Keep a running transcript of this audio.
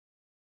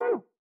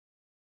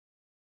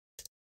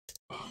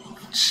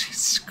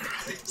Jesus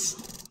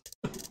Christ.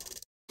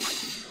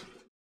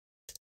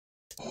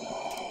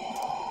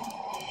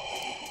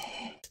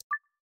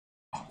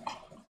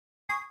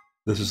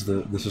 This is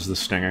the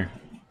stinger.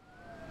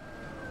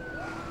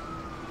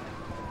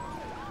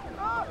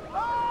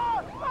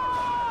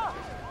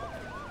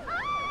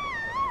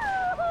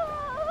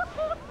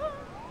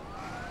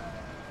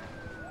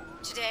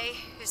 Today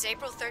is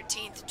April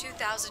 13th,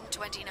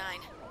 2029,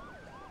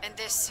 and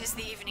this is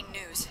the evening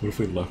news. What if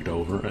we looked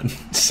over and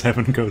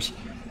Seven goes,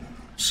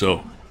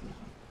 "So,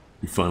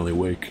 you finally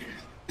awake?"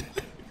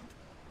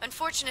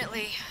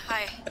 Unfortunately,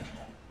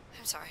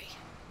 I'm sorry.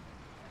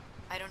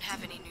 I don't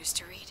have any news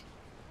to read.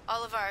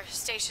 All of our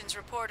station's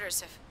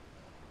reporters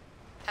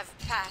have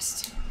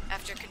passed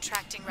after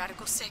contracting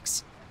Radical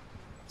 6.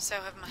 So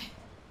have my...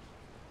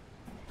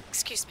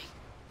 Excuse me.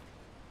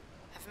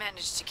 I've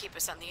managed to keep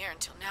us on the air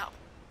until now.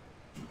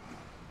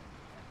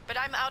 But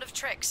I'm out of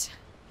tricks.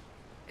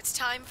 It's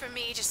time for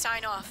me to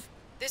sign off.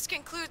 This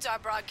concludes our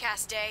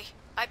broadcast day.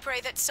 I pray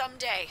that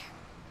someday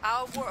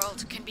our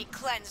world can be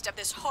cleansed of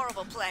this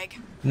horrible plague.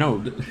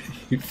 No,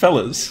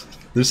 fellas,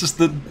 this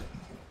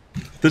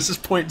is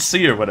point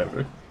C or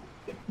whatever.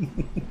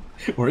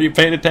 Were you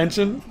paying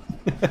attention?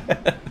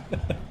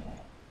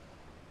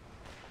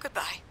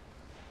 Goodbye.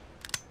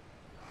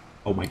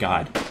 Oh my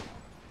god.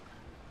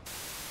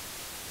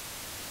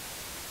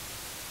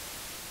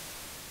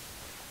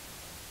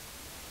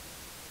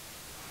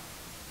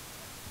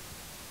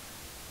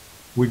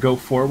 We go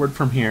forward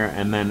from here,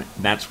 and then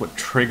that's what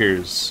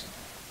triggers...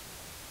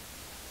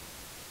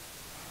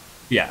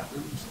 Yeah.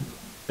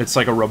 It's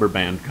like a rubber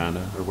band,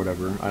 kinda, or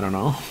whatever. I don't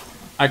know.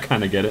 I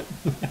kinda get it.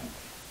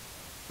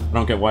 I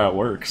don't get why it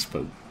works,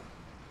 but...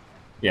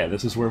 Yeah,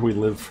 this is where we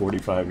live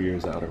 45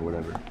 years out, or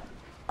whatever.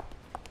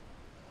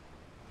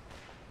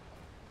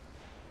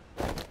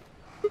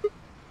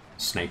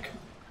 Snake.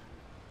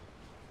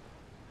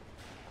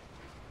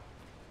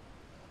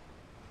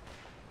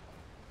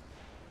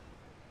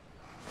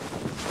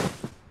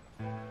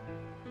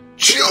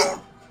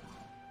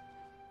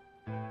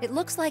 It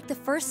looks like the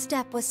first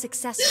step was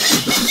successful.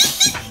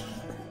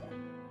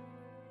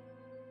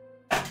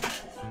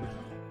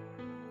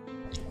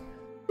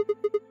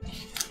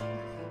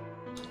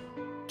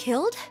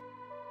 Killed?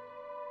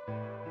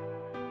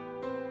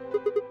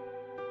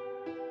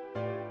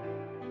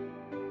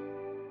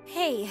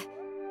 Hey,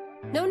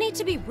 no need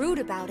to be rude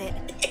about it.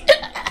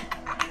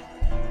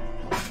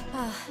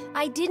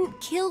 I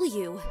didn't kill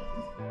you.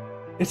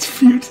 It's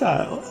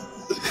futile.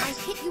 I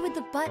hit you with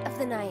the butt of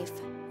the knife.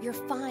 You're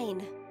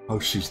fine. Oh,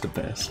 she's the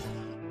best.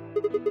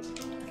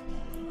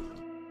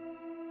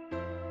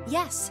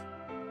 Yes.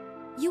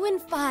 You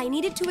and Phi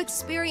needed to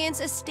experience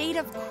a state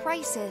of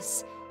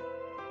crisis.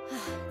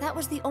 That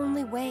was the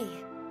only way.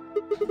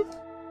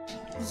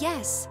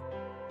 Yes.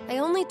 I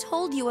only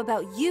told you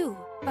about you,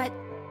 but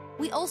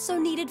we also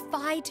needed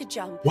Phi to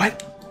jump.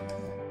 What?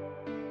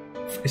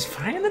 Is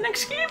Phi in the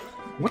next game?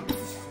 What the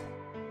f...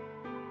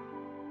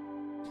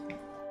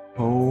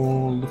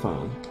 Hold the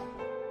phone.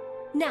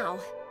 Now,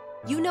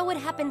 you know what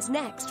happens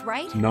next,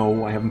 right?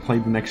 No, I haven't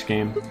played the next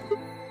game.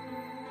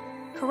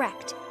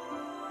 Correct.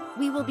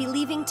 We will be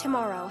leaving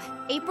tomorrow,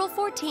 April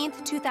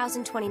 14th,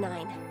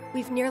 2029.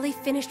 We've nearly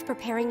finished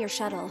preparing your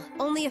shuttle.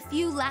 Only a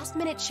few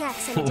last-minute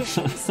checks and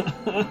additions.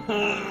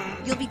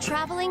 You'll be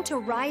traveling to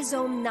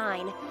Rhizome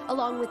 9,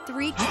 along with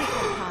 3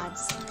 treatment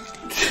pods.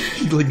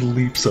 He like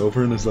leaps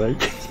over and is like...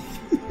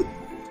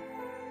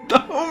 The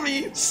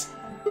homies!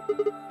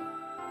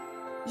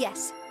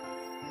 Yes.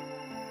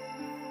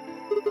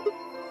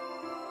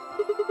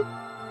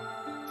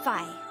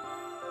 Phi.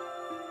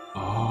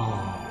 Oh.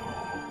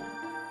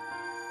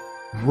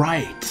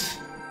 Right.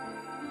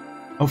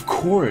 Of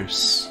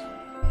course.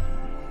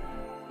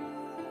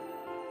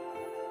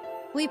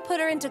 We put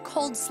her into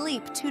cold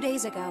sleep 2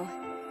 days ago.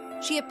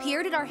 She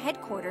appeared at our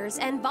headquarters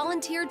and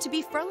volunteered to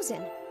be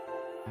frozen.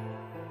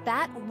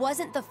 That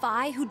wasn't the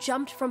Phi who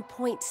jumped from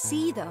point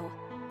C, though.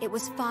 It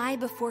was Phi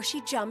before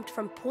she jumped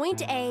from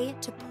point A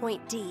to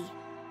point D.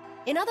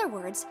 In other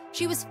words,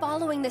 she was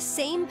following the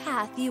same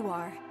path you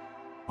are.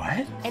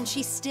 What? And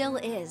she still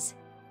is.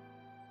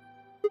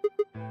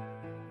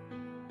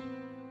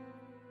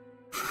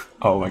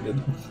 Oh my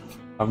god.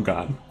 I'm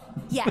gone.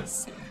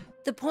 Yes.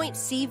 The point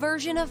C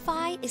version of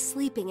Phi is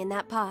sleeping in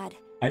that pod.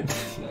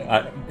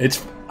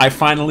 I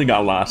finally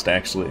got lost,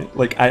 actually.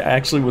 Like, I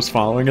actually was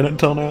following it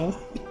until now.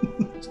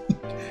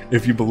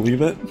 If you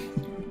believe it,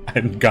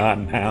 I'm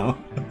gone now.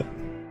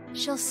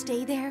 She'll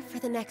stay there for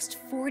the next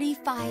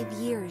 45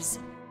 years,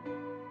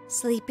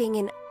 sleeping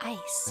in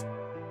ice.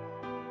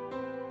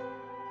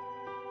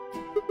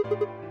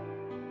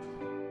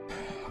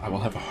 I will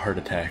have a heart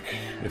attack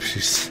if she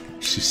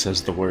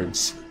says the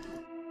words.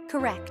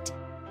 Correct.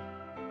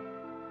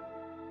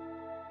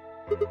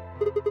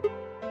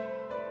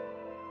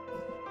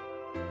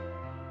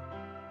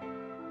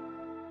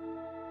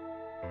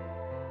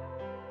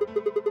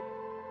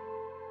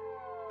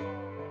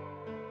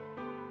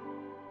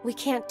 We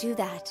can't do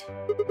that.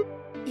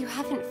 You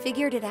haven't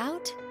figured it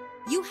out?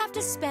 You have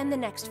to spend the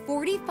next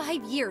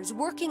 45 years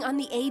working on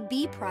the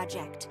AB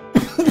project.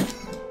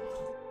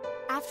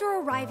 After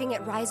arriving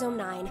at Rhizome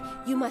 9,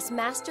 you must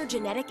master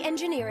genetic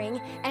engineering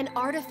and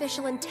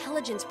artificial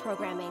intelligence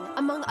programming,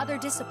 among other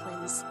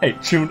disciplines. Hey,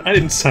 June, I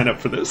didn't sign up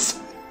for this.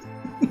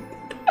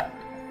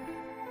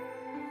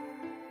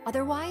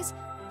 Otherwise,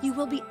 you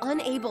will be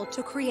unable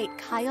to create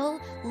Kyle,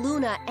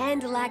 Luna,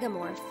 and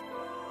Lagomorph.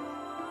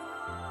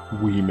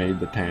 We made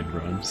the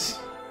tangrams.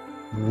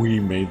 We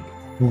made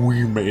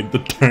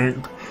the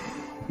tank.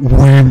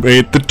 We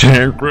made the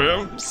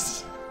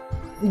tangrams.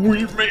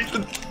 We made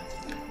the...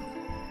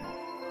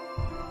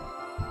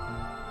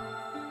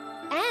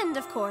 And,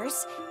 of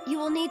course, you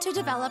will need to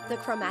develop the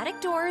chromatic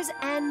doors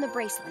and the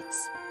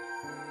bracelets.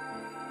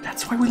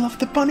 That's why we love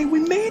the bunny. We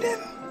made him.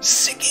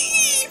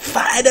 Siggy,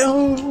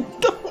 Fido,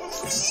 the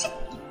homie.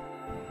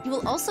 You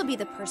will also be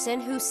the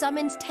person who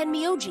summons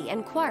Tenmyoji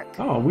and Quark.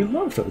 Oh, we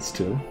love those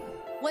two.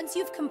 Once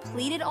you've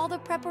completed all the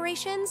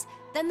preparations,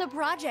 then the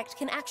project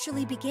can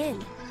actually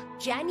begin.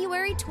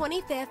 January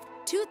 25th,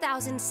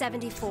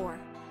 2074.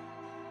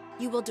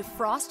 You will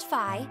defrost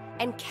Phi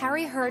and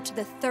carry her to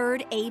the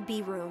third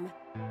AB room.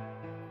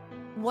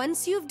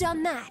 Once you've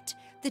done that,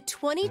 the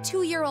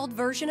 22-year-old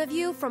version of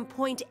you from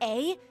point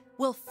A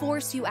will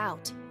force you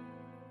out.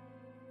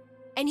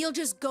 And you'll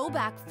just go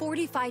back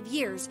 45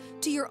 years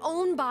to your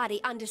own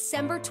body on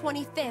December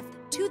 25th,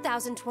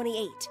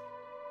 2028.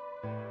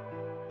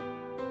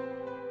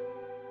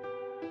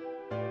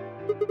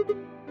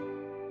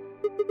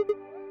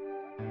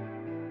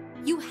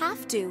 You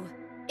have to.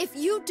 If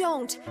you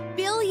don't,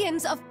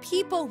 billions of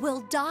people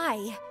will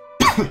die.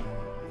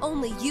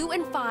 Only you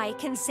and Phi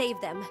can save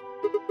them.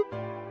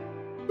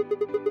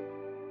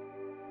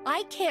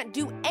 I can't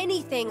do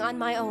anything on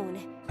my own.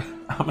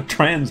 I'm a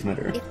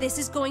transmitter. If this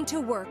is going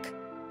to work,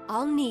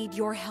 I'll need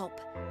your help.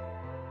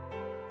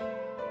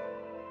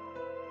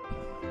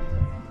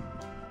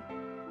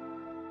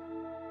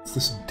 It's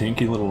this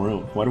dinky little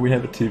room. Why do we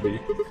have a TV?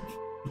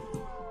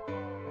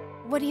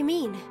 What do you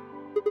mean?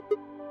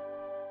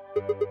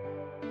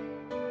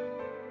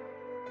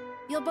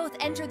 You'll both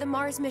enter the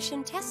Mars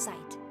mission test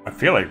site. I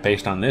feel like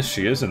based on this,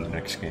 she is in the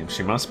next game.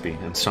 She must be,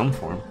 in some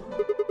form.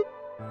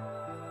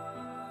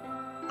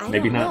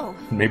 Maybe not.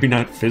 Maybe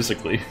not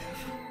physically,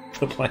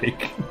 but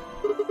like...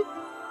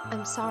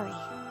 I'm sorry.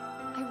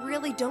 I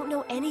really don't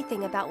know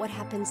anything about what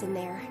happens in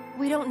there.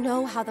 We don't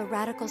know how the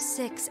Radical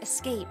Six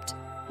escaped.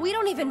 We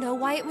don't even know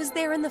why it was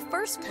there in the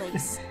first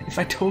place. If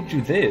I told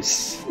you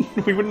this,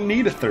 we wouldn't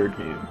need a third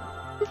game.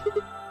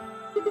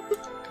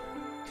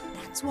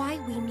 That's why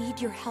we need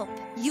your help.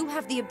 You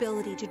have the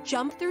ability to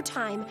jump through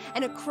time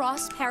and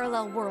across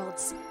parallel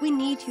worlds. We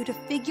need you to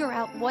figure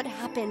out what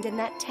happened in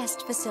that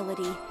test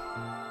facility.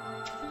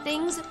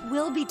 Things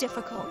will be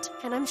difficult,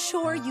 and I'm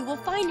sure you will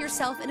find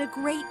yourself in a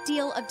great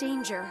deal of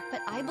danger.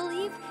 But I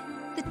believe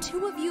the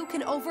two of you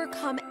can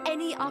overcome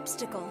any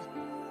obstacle.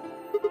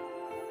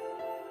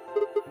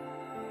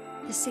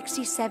 The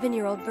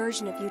 67-year-old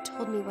version of you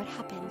told me what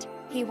happened.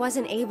 He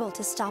wasn't able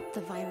to stop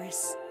the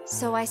virus.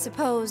 So I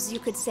suppose you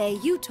could say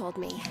you told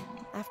me,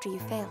 after you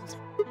failed,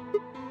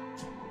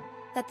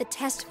 that the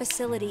test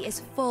facility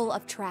is full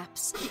of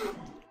traps.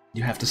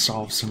 You have to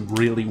solve some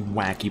really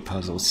wacky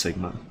puzzles,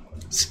 Sigma.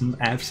 Some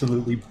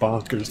absolutely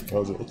bonkers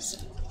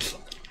puzzles.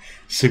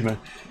 Sigma,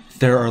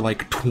 there are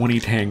like 20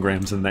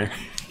 tangrams in there.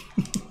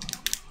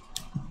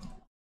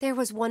 There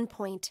was one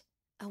point.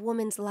 A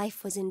woman's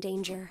life was in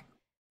danger.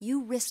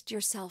 You risked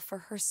yourself for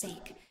her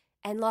sake,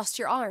 and lost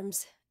your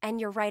arms and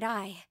your right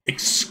eye.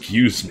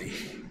 Excuse me.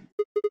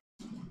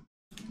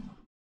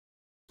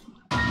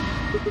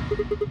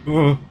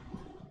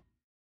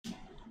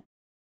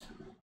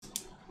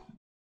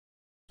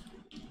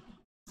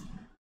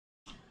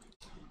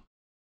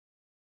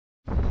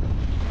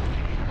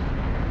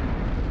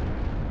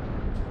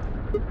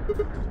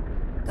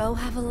 Go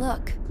have a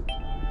look.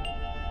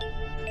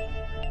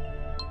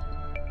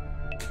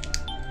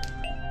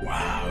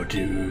 Wow,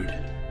 dude.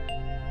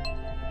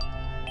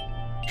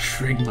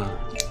 Shrigma.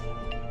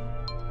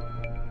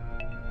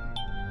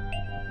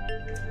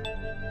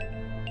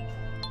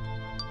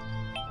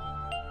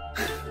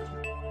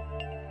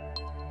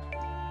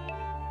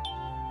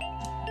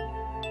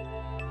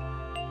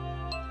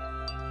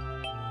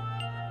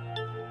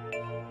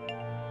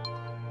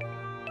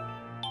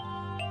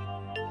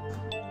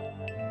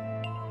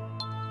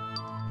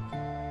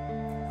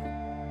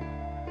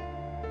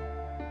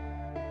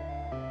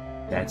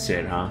 That's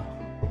it, huh?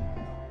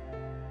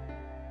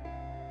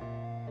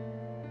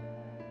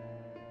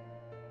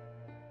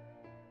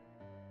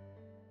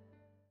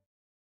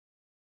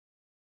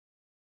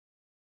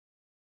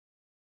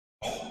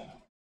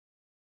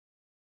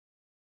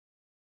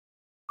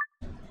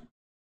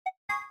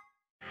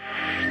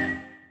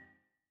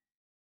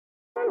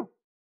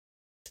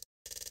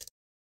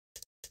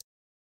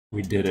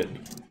 We did it.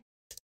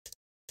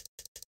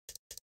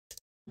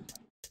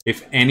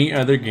 If any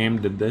other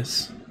game did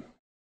this,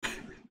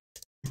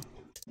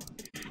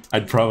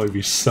 I'd probably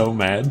be so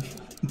mad.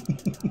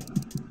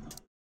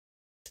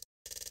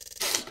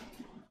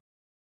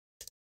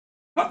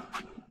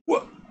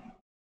 What?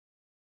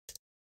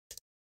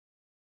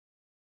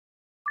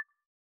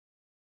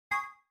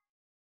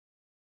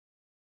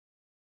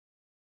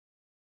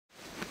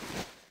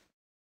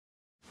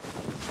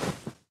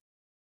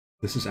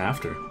 This is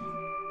after.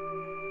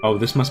 Oh,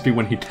 this must be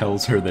when he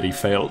tells her that he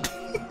failed.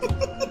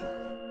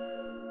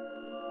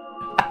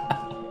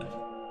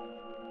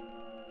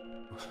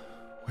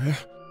 Where?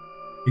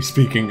 He's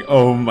speaking.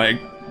 Oh my...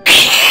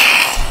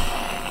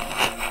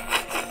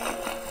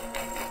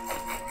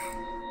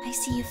 I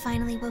see you've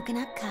finally woken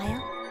up, Kyle.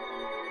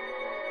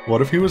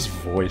 What if he was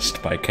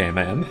voiced by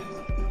K-Man?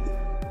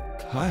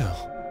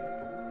 Kyle.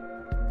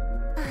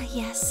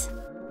 Yes.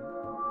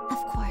 Of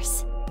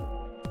course.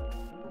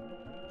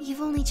 You've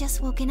only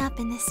just woken up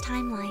in this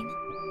timeline.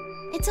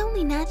 It's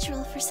only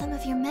natural for some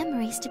of your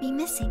memories to be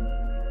missing.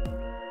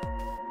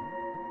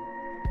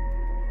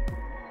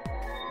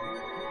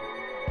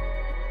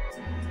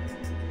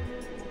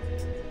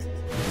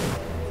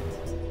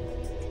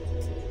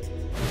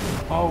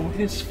 Oh,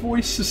 his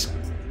voice is...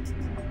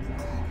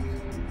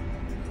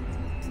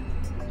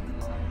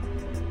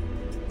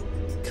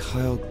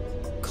 Kyle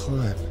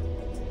Climb.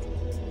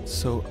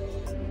 So,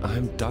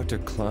 I'm Dr.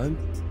 Climb?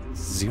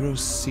 Zero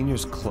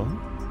Senior's clone?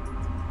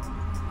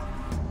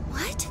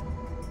 What?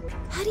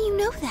 How do you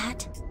know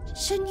that?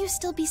 Shouldn't you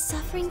still be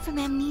suffering from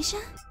amnesia?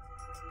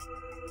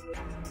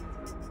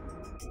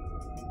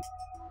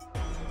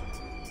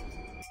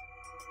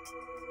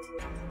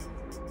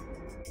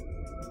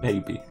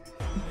 Maybe.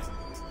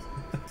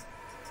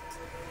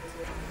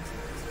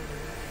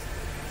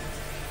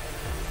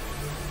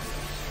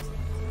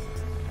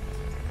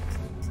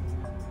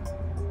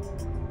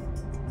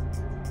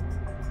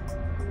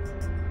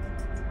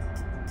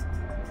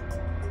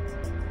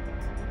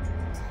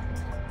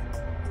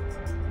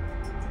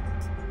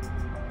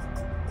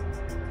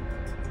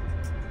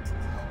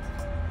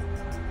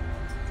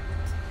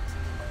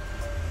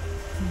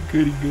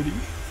 Goody goody.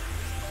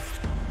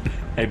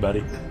 Hey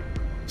buddy.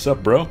 What's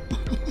up, bro? What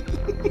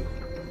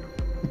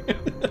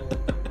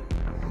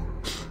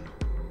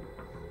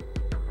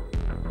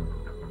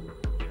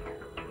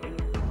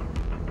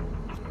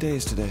day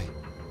is today?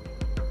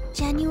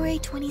 January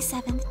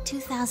 27th,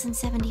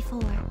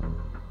 2074.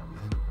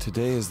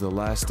 Today is the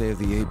last day of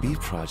the AB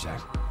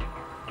project.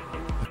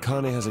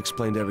 Akane has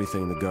explained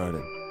everything in the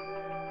garden.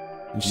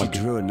 And she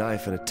drew a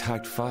knife and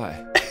attacked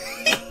Phi.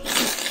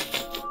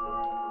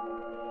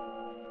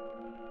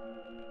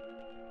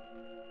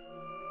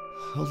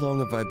 How long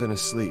have I been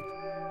asleep?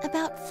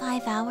 About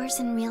 5 hours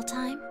in real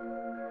time.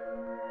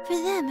 For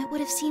them, it would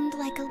have seemed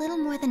like a little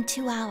more than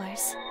 2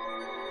 hours.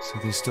 So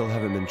they still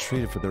haven't been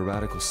treated for their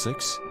Radical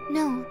 6?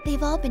 No,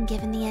 they've all been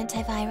given the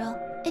antiviral.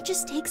 It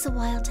just takes a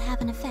while to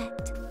have an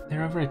effect.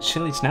 They're over at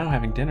Chili's now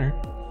having dinner.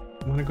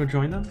 You wanna go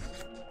join them?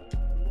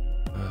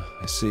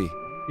 I see.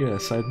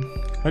 Yes,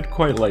 I'd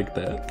quite like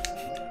that.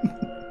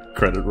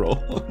 Credit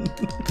roll.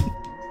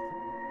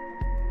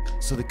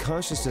 So the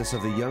consciousness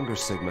of the younger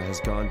Sigma has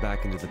gone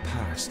back into the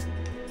past.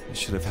 It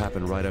should have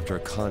happened right after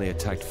Akane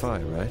attacked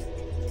Phi, right?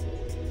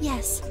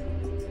 Yes,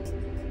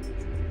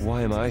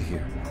 Why am I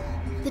here?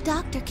 the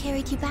doctor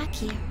carried you back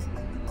here.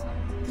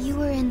 You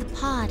were in the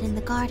pod in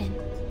the garden.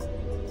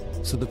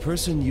 So the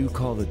person you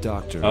call the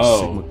doctor is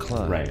Oh, Sigma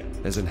Klein, right.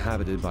 as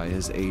inhabited by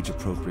his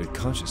age-appropriate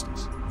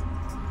consciousness.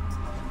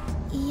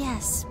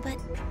 Yes, but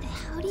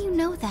how do you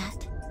know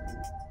that?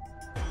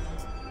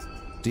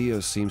 Dio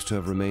seems to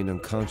have remained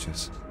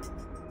unconscious.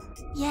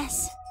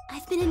 Yes,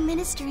 I've been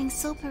administering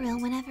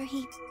Soparil whenever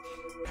he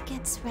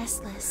gets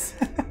restless.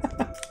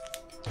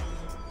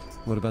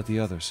 What about the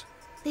others?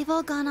 They've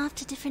all gone off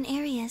to different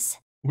areas.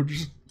 We're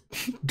just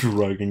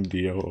drugging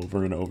Dio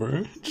over and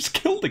over. Just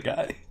kill the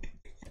guy.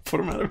 Put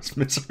him out of his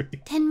misery.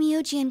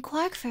 Tenmyoji and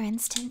Quark, for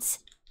instance.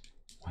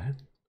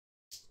 What?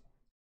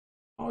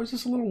 Oh, is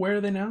this a little where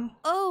are they now?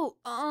 Oh,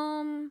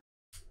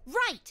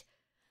 right!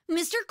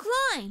 Mr.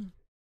 Klein!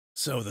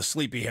 So the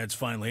sleepyhead's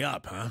finally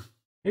up, huh?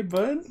 Hey,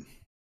 bud.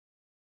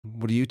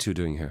 What are you two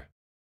doing here?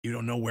 You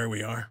don't know where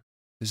we are?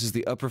 This is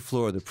the upper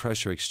floor of the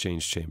pressure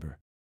exchange chamber.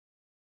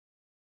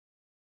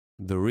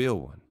 The real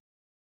one.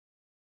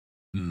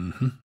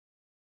 Mm-hmm.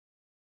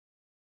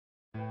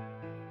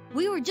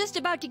 We were just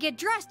about to get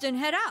dressed and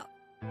head out.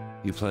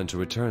 You plan to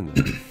return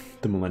them?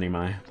 The Millennium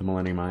Eye, the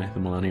Millennium Eye, the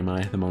Millennium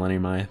Eye, the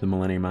Millennium Eye, the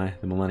Millennium Eye,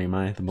 the Millennium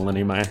Eye, the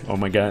Millennium Eye. Oh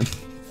my god.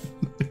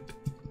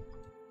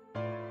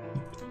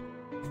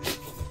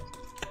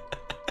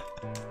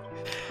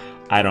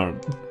 I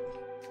don't...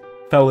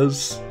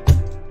 Fellas.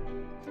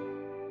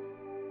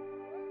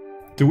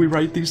 Do we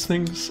write these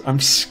things? I'm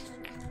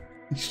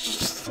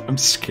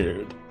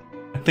scared.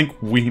 I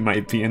think we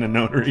might be in a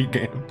notary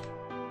game.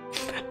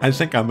 I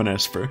think I'm an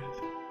Esper.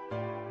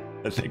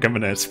 I think I'm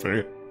an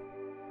Esper.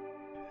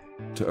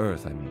 To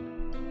Earth, I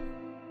mean.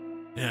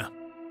 Yeah.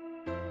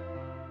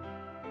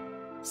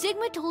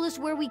 Sigma told us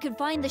where we could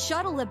find the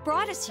shuttle that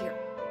brought us here.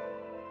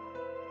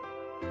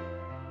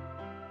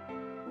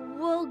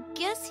 Well,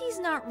 guess he's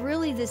not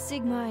really the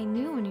Sigma I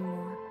knew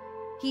anymore.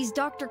 He's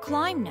Dr.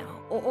 Klein now,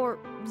 or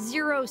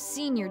Zero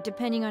Senior,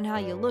 depending on how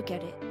you look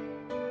at it.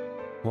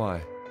 Why?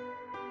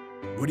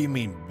 What do you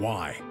mean,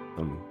 why?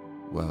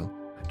 Well,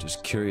 I'm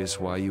just curious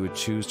why you would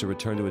choose to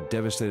return to a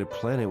devastated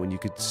planet when you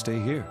could stay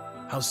here.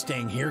 How's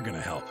staying here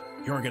gonna help?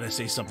 You aren't gonna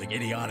say something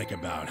idiotic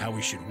about how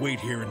we should wait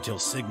here until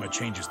Sigma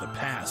changes the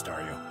past,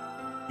 are you?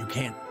 You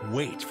can't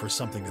wait for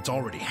something that's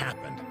already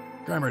happened.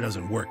 Grammar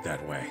doesn't work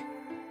that way.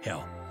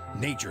 Hell,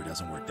 nature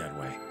doesn't work that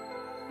way.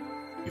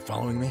 You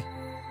following me?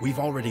 We've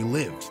already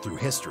lived through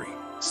history.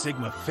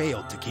 Sigma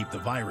failed to keep the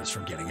virus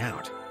from getting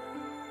out.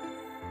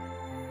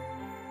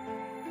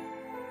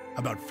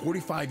 About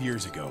 45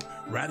 years ago,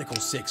 Radical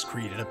 6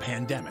 created a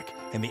pandemic,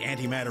 and the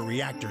antimatter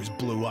reactors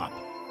blew up.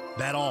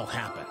 That all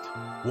happened.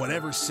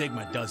 Whatever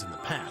Sigma does in the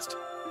past,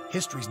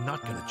 history's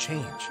not gonna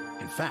change.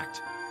 In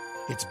fact,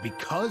 it's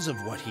because of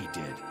what he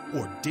did,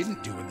 or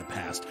didn't do in the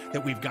past,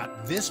 that we've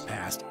got this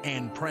past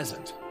and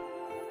present.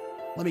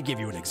 Let me give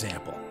you an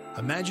example.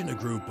 Imagine a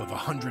group of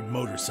 100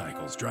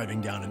 motorcycles driving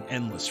down an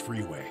endless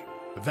freeway.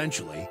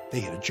 Eventually,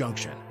 they hit a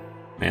junction.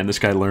 Man, this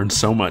guy learned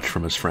so much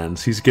from his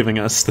friends. He's giving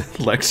us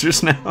the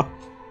lectures now.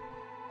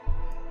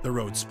 The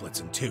road splits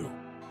in two.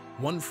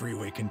 One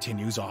freeway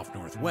continues off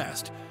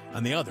northwest,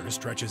 and the other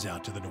stretches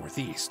out to the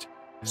northeast.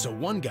 So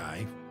one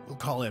guy, we'll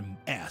call him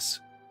S,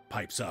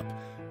 pipes up.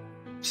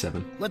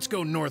 7. Let's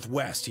go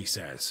northwest, he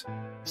says.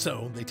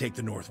 So they take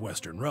the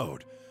northwestern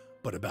road.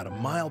 But about a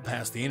mile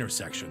past the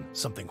intersection,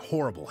 something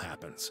horrible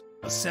happens.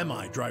 A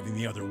semi driving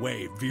the other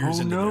way veers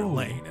into their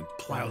lane and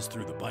plows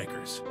through the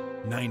bikers.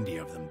 90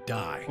 of them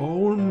die.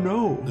 Oh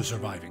no. The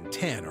surviving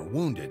 10 are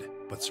wounded,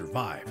 but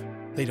survive.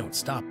 They don't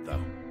stop,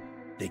 though.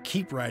 They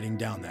keep riding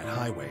down that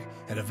highway,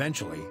 and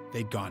eventually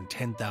they'd gone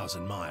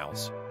 10,000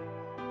 miles.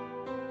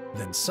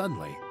 Then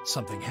suddenly,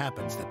 something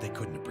happens that they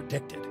couldn't have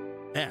predicted.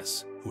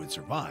 S, who had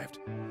survived,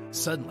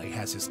 suddenly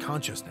has his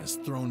consciousness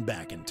thrown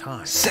back in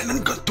time.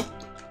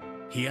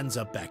 He ends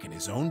up back in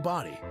his own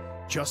body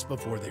just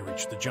before they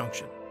reach the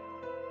junction.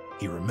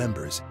 He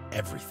remembers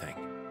everything.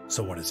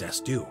 So what does S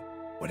do?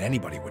 What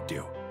anybody would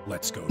do.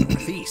 Let's go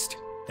northeast.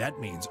 That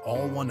means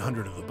all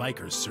 100 of the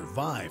bikers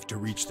survive to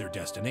reach their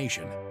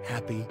destination,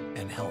 happy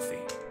and healthy.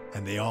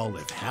 And they all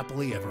live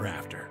happily ever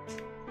after.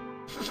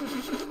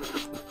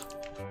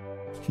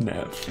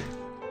 Nev.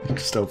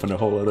 Just opened a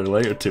whole other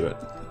layer to it.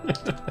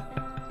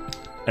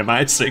 Am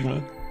I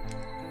Sigma?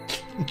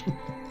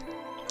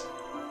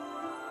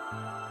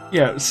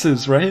 Yeah,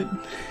 Sis, right?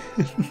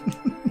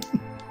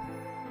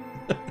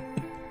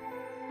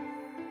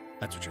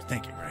 That's what you're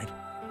thinking, right?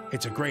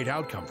 It's a great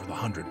outcome for the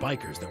 100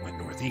 bikers that went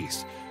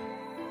northeast.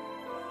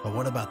 But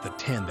what about the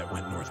 10 that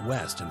went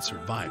northwest and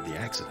survived the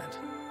accident?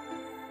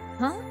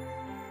 Huh?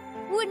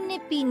 Wouldn't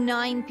it be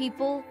 9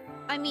 people?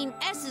 I mean,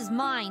 S's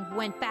mind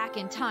went back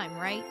in time,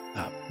 right?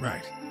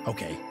 Right.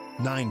 Okay,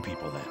 9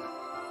 people then.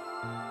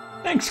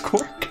 Thanks,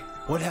 Quark.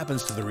 What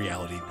happens to the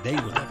reality they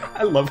were living?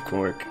 I love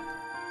Quark.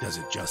 Does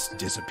it just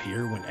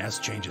disappear when S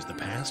changes the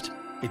past?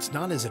 It's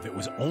not as if it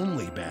was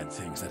only bad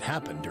things that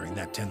happened during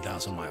that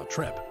 10,000-mile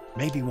trip.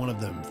 Maybe one of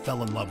them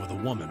fell in love with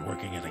a woman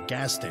working at a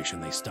gas station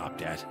they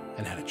stopped at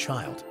and had a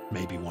child.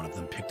 Maybe one of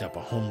them picked up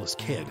a homeless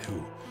kid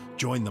who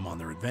joined them on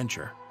their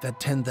adventure. That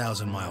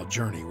 10,000-mile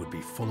journey would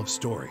be full of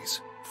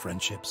stories,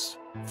 friendships,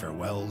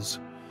 farewells,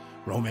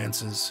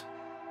 romances.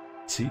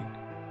 See?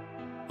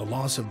 The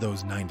loss of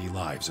those 90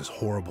 lives is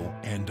horrible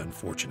and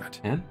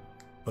unfortunate. And?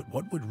 But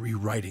what would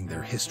rewriting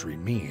their history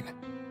mean?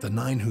 The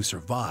 9 who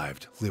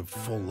survived lived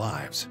full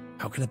lives.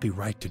 How can it be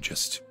right to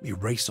just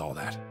erase all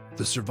that?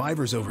 The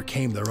survivors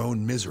overcame their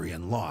own misery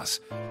and loss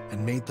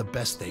and made the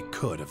best they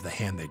could of the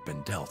hand they'd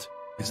been dealt.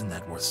 Isn't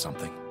that worth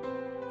something?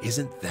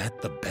 Isn't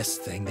that the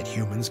best thing that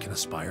humans can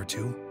aspire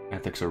to?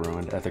 Ethics are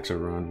ruined. Ethics are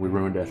ruined. We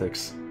ruined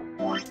ethics.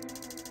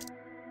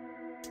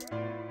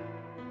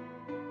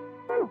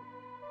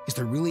 Is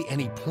there really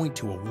any point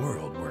to a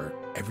world where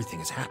everything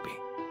is happy?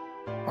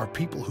 Are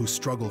people who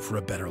struggle for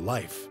a better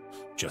life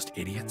just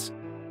idiots?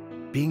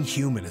 Being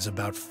human is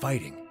about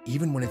fighting,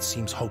 even when it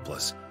seems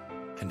hopeless,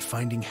 and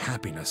finding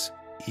happiness,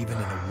 even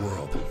in a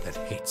world that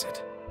hates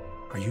it.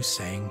 Are you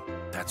saying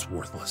that's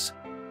worthless?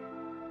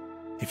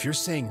 If you're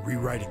saying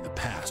rewriting the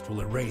past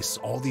will erase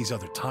all these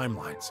other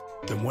timelines,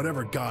 then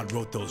whatever God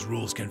wrote those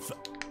rules can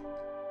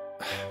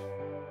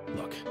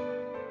Look,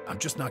 I'm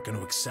just not going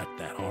to accept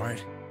that, all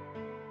right?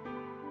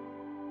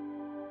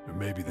 Or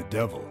maybe the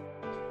devil.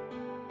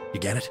 You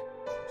get it?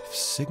 If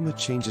Sigma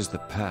changes the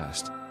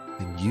past,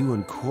 then you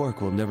and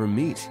Quark will never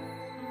meet.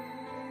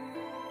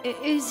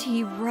 Is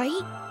he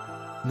right?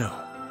 No,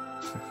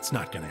 it's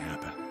not going to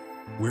happen.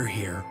 We're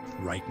here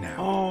right now.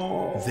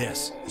 Oh.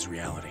 This is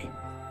reality.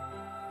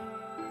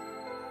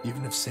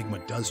 Even if Sigma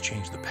does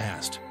change the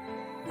past,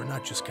 we're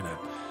not just going to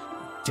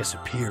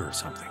disappear or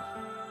something.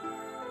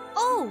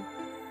 Oh!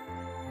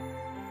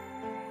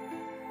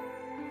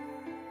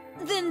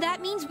 Then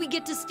that means we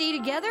get to stay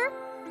together?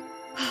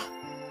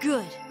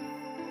 Good.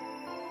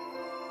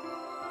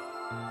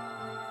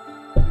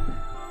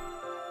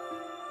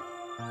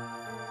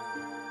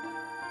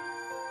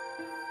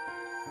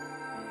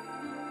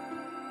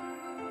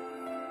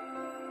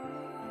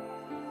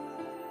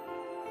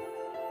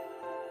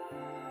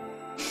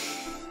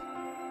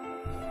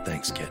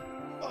 Thanks, kid.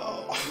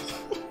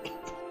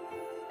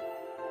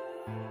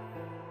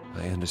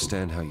 I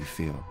understand how you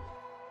feel.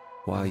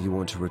 Why you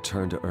want to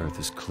return to Earth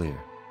is clear.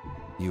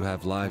 You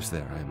have lives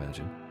there, I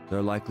imagine. There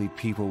are likely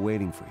people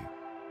waiting for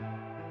you.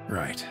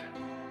 Right.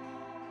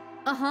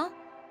 Uh-huh.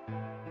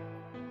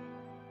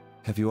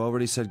 Have you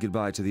already said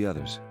goodbye to the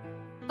others?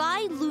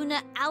 Vi,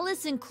 Luna,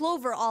 Alice, and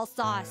Clover all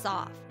saw us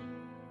off.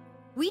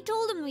 We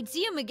told them we'd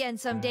see them again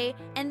someday,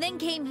 and then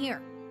came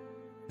here.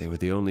 They were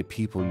the only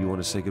people you want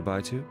to say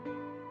goodbye to?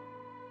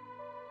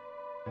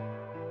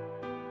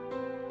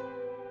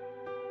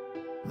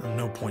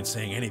 No point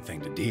saying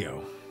anything to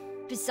Dio.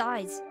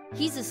 Besides,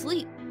 he's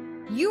asleep.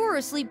 You were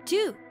asleep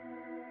too.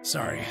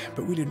 Sorry,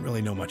 but we didn't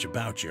really know much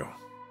about you.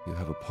 You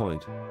have a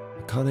point.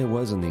 Akane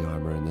was in the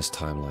armor in this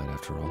timeline,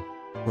 after all.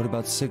 What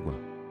about Sigma?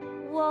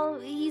 Well,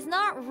 he's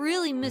not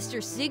really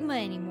Mr. Sigma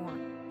anymore.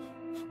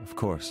 Of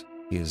course,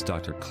 he is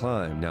Dr.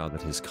 Klein now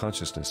that his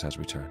consciousness has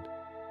returned.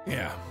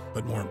 Yeah,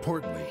 but more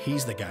importantly,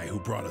 he's the guy who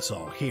brought us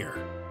all here.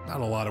 Not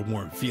a lot of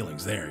warm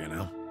feelings there, you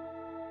know?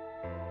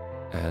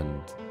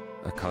 And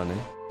Akane?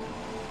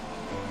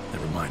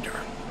 Never mind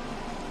her.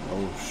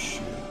 Oh,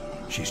 shit.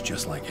 She's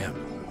just like him.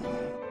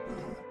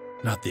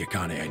 Not the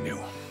Akane I knew.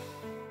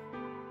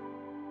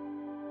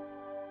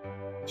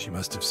 She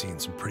must have seen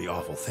some pretty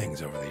awful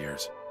things over the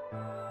years.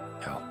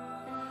 Hell,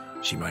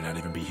 she might not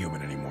even be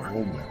human anymore.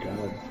 Oh my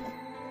god.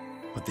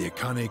 But the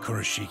Akane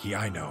Kurashiki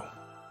I know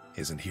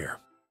isn't here.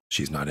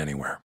 She's not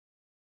anywhere.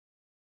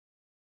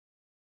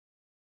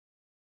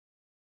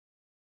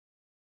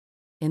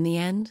 In the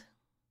end,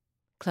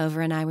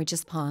 Clover and I were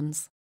just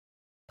pawns.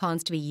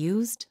 Pawns to be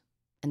used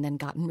and then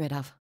gotten rid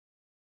of.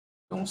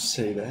 Don't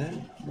say that.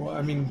 Well,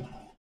 I mean,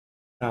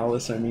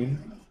 Alice,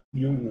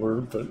 you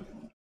were, but...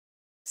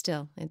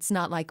 Still, it's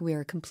not like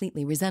we're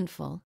completely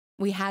resentful.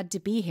 We had to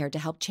be here to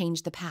help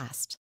change the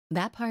past.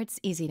 That part's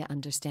easy to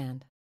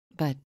understand.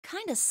 But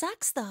Kinda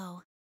sucks,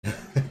 though.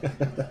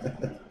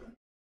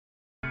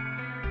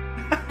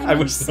 I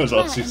wish that was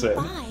all she said.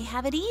 Sigma and Vi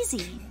have it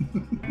easy.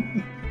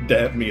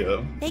 Dab me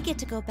up. They get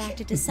to go back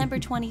to December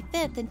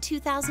 25th in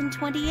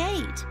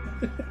 2028.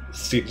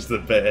 She's the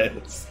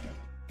best.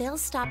 They'll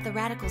stop the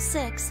Radical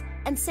Six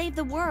and save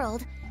the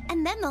world,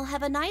 and then they'll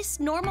have a nice,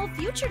 normal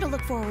future to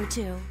look forward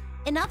to.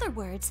 In other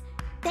words,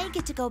 they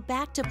get to go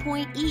back to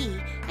Point E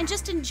and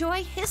just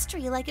enjoy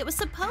history like it was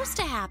supposed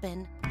to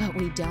happen. But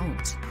we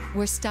don't.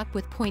 We're stuck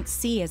with Point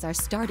C as our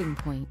starting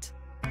point.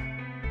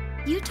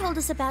 You told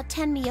us about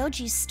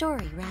Tenmyoji's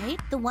story, right?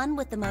 The one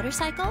with the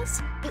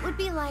motorcycles? It would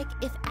be like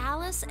if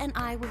Alice and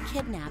I were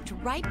kidnapped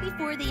right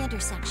before the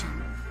intersection.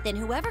 Then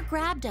whoever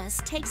grabbed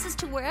us takes us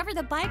to wherever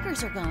the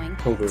bikers are going,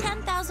 Over.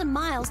 10,000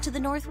 miles to the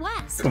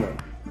northwest. Come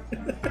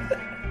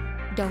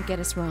on. Don't get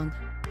us wrong.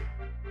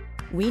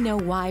 We know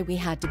why we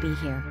had to be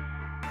here.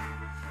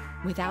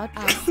 Without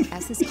us,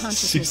 S's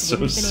consciousness She's so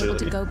wouldn't have been able to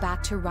silly. go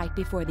back to right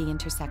before the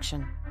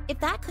intersection. If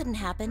that couldn't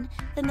happen,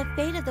 then the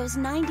fate of those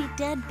 90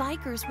 dead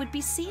bikers would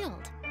be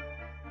sealed.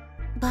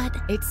 But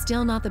It's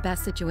still not the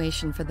best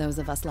situation for those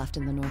of us left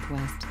in the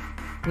Northwest.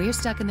 We're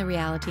stuck in the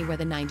reality where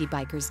the 90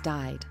 bikers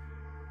died.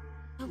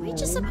 are we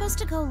just supposed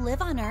to go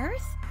live on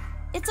Earth?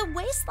 It's a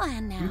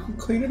wasteland You now. can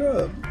clean it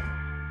up.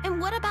 And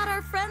what about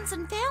our friends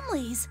and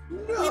families?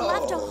 We No.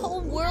 left a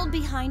whole world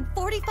behind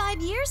 45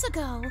 years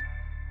ago.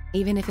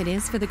 Even if it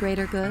is for the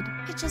greater good,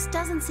 It just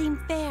doesn't seem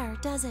fair,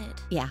 does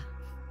it? yeah,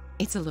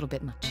 it's a little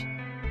bit much.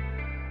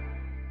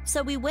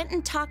 So we went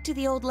and talked to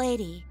the old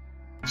lady.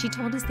 She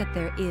told us that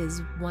there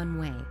is one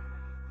way.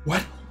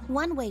 What?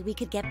 One way we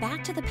could get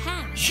back to the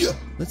past. Yeah.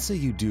 Let's say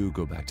you do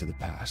go back to the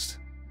past.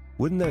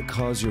 Wouldn't that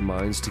cause your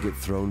minds to get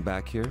thrown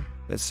back here?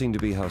 That seemed to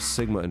be how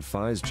Sigma and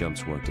Phi's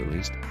jumps worked, at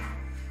least.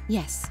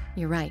 Yes,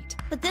 you're right.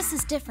 But this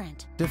is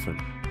different.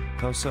 Different.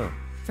 How so?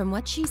 From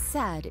what she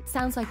said, it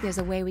sounds like there's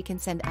a way we can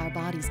send our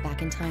bodies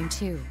back in time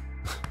too.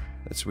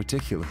 That's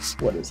ridiculous.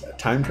 What is that?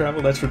 Time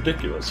travel? That's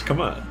ridiculous. Come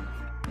on.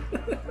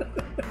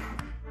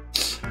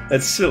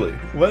 That's silly.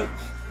 What?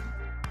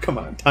 Come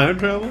on. Time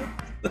travel?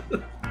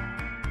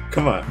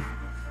 Come on.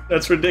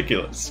 That's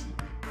ridiculous.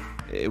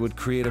 It would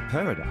create a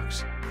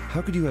paradox.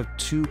 How could you have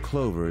two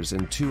Clovers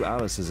and two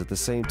Alices at the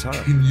same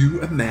time? Can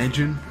you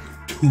imagine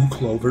two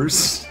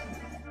Clovers?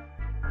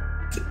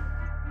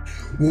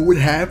 What would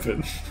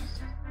happen?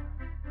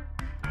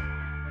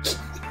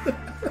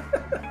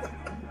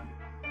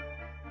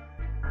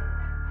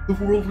 The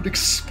world would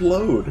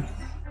explode.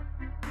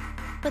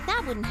 But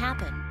that wouldn't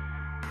happen.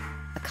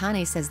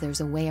 Akane says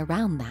there's a way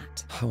around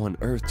that. How on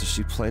earth does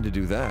she plan to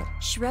do that?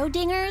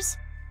 Schrodinger's?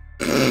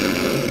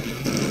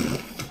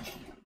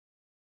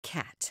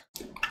 Cat.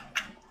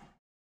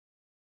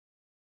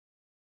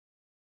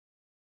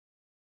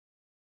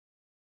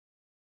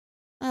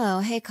 Oh,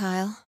 hey,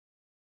 Kyle.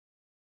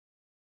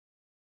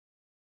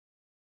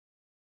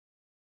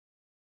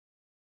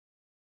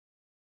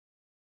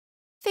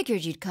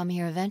 Figured you'd come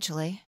here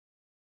eventually.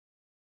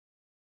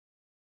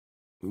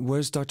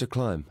 Where's Dr.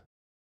 Klein?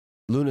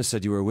 Luna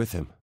said you were with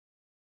him.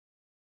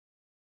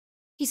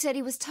 He said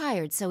he was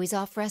tired, so he's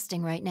off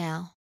resting right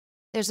now.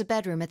 There's a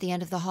bedroom at the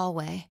end of the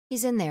hallway.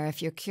 He's in there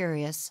if you're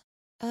curious.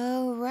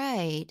 Oh,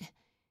 right.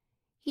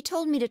 He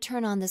told me to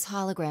turn on this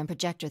hologram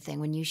projector thing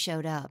when you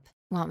showed up.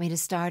 Want me to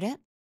start it?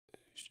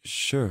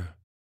 Sure.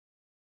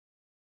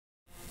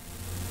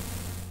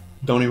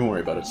 Don't even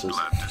worry about it, sis.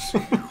 Glad to see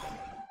you.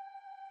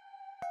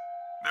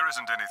 There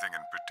isn't anything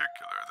in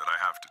particular that I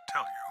have to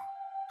tell you.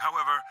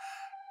 However,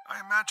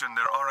 I imagine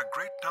there are a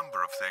great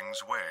number of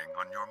things weighing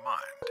on your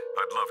mind.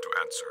 I'd love to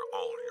answer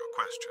all your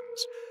questions,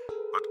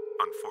 but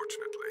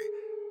unfortunately,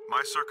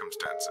 my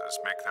circumstances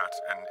make that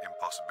an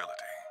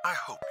impossibility. I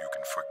hope you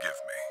can forgive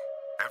me.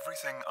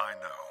 Everything I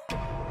know,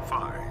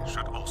 Phi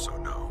should also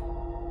know.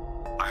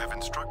 I have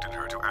instructed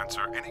her to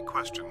answer any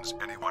questions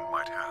anyone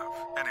might have.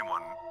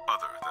 Anyone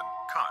other than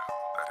Kyle,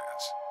 that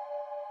is.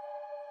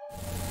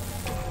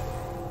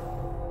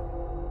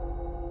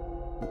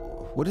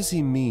 What does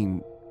he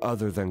mean,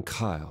 other than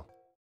Kyle?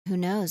 Who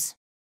knows?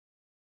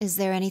 Is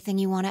there anything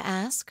you want to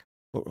ask?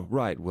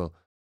 Right, well...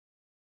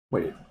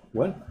 Wait,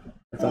 what?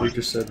 I thought you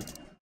just said...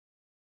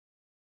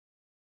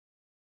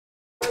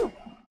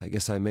 I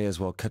guess I may as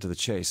well cut to the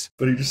chase.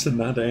 But he just said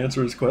not to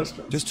answer his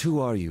question. Just who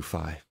are you,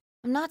 Phi?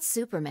 I'm not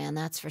Superman,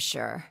 that's for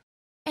sure.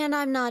 And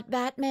I'm not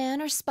Batman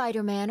or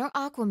Spider-Man or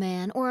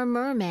Aquaman or a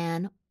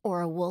Merman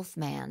or a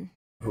Wolfman.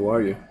 Who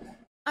are you?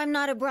 I'm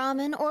not a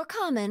Brahmin or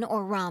Kamen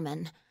or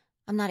Ramen.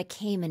 I'm not a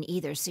Cayman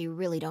either, so you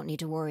really don't need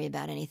to worry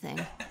about anything.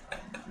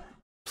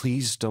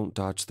 Please don't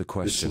dodge the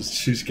question.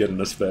 She's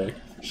getting us back.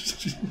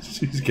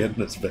 She's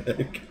getting us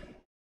back.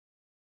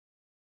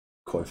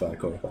 Koi Fi.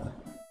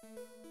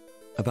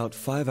 About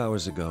 5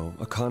 hours ago,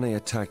 Akane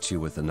attacked you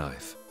with a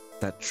knife.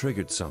 That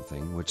triggered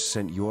something which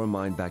sent your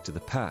mind back to the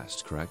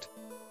past, correct?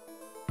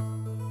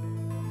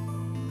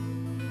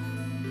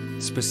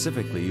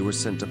 Specifically, you were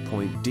sent to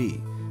Point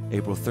D,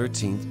 April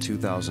 13th,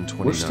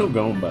 2029. We're still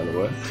going, by the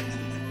way.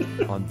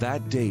 On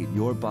that date,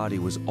 your body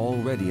was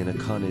already in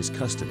Akane's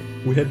custody.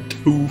 We had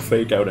 2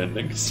 fake out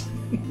endings.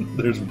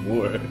 There's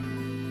more.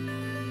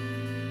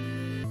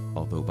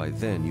 Although by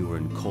then, you were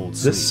in cold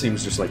sleep. This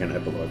seems just like an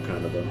epilogue,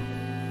 kind of, though.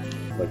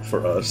 Like,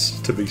 for us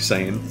to be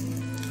sane.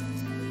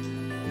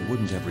 You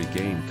wouldn't have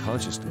regained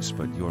consciousness,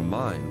 but your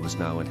mind was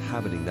now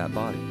inhabiting that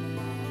body.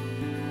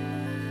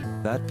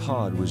 That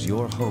pod was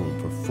your home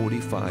for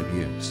 45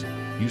 years.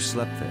 You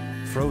slept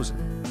there, frozen,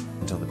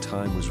 until the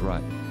time was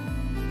right.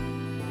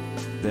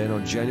 Then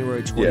on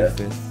January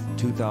 25th,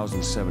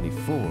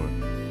 2074,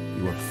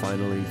 you were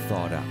finally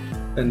thawed out.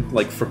 And,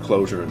 like, for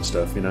closure and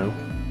stuff, you know?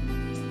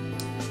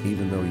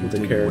 Even though you The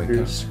didn't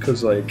characters, wake up.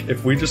 because, like,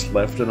 if we just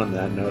left it on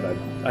that note,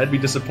 I'd be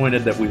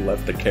disappointed that we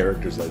left the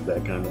characters like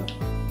that, kind of.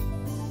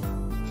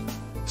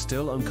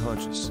 Still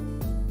unconscious,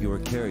 you were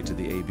carried to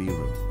the AB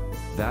room.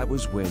 That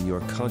was when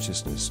your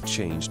consciousness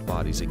changed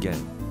bodies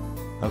again.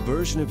 A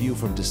version of you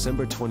from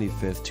December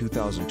 25th,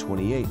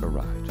 2028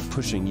 arrived,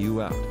 pushing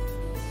you out,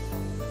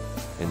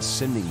 and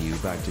sending you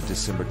back to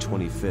December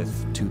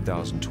 25th,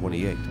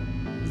 2028.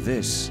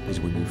 This is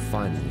when you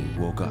finally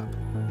woke up.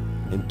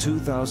 In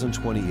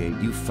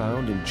 2028, you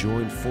found and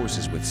joined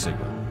forces with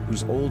Sigma,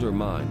 whose older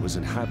mind was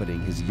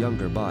inhabiting his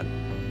younger body.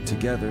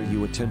 Together,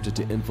 you attempted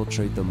to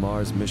infiltrate the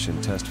Mars mission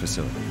test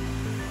facility.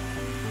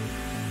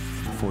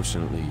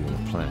 Fortunately, your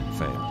plan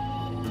failed.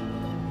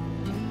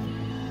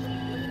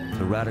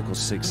 The Radical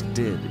Six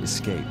did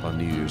escape on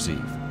New Year's Eve.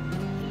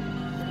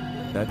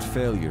 That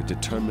failure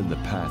determined the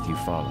path you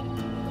followed.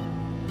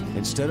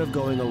 Instead of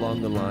going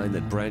along the line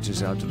that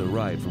branches out to the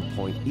right from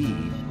Point E,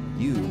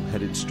 you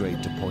headed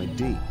straight to Point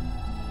D.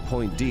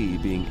 Point D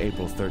being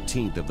April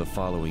 13th of the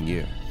following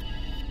year.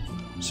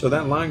 So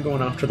that line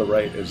going off to the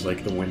right is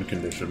like the wind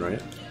condition,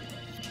 right?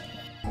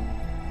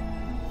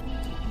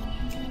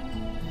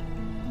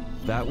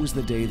 That was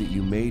the day that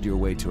you made your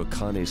way to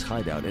Akane's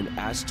hideout and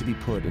asked to be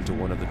put into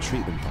one of the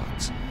treatment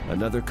pods.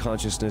 Another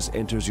consciousness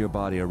enters your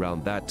body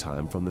around that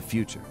time from the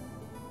future.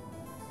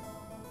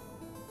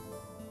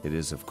 It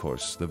is, of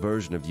course, the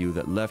version of you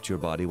that left your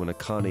body when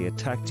Akane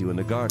attacked you in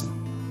the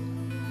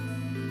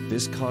garden.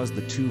 This caused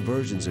the 2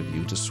 versions of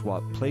you to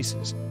swap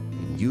places,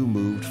 and you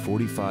moved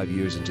 45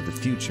 years into the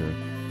future,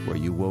 where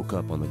you woke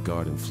up on the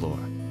garden floor.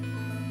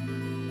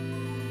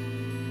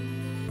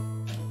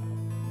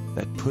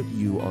 That put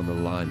you on the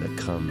line that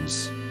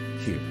comes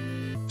here.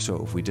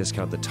 So if we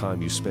discount the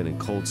time you spent in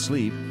cold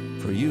sleep,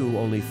 for you,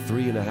 only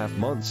 3.5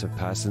 months have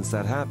passed since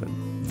that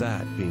happened.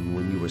 That being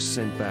when you were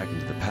sent back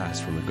into the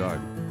past from the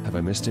garden. Have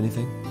I missed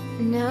anything?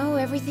 No,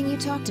 everything you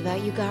talked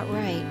about you got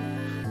right.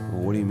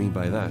 Well, what do you mean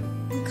by that?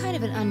 I'm kind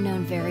of an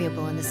unknown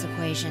variable in this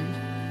equation.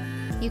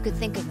 You could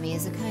think of me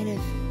as a kind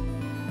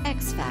of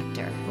X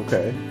factor.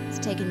 Okay. It's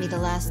taken me the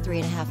last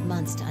 3.5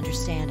 months to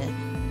understand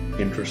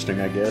it. Interesting,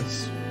 I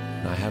guess.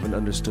 I haven't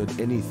understood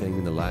anything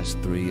in the last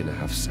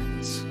 3.5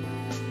 seconds.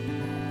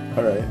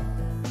 Alright.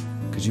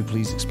 Could you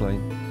please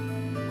explain?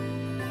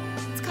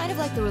 It's kind of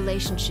like the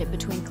relationship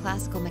between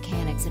classical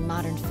mechanics and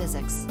modern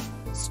physics.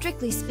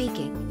 Strictly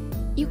speaking,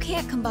 you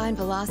can't combine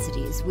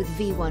velocities with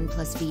V1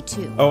 plus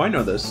V2. Oh, I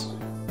know this.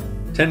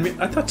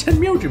 I thought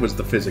Tenmyoji was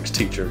the physics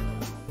teacher.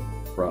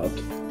 Robbed.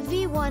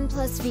 V1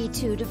 plus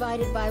V2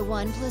 divided by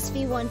 1 plus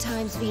V1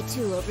 times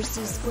V2 over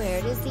c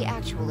squared is the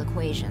actual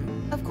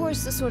equation. Of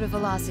course, the sort of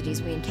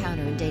velocities we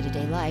encounter in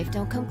day-to-day life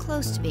don't come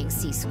close to being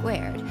c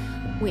squared,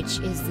 which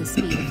is the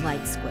speed of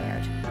light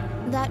squared.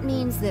 That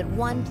means that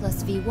 1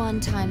 plus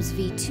v1 times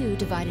v2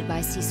 divided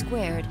by c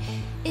squared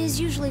is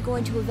usually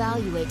going to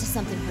evaluate to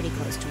something pretty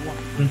close to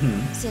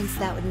 1. Since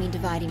that would mean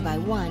dividing by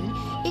 1,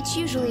 it's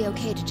usually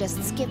okay to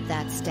just skip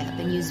that step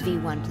and use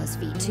v1 plus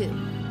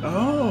v2.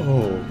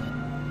 Oh.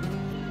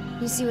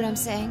 You see what I'm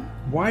saying?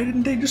 Why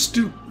didn't they just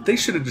do... They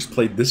should have just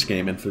played this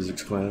game in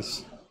physics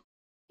class.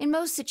 In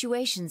most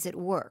situations, it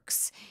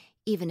works,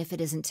 even if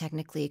it isn't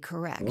technically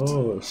correct.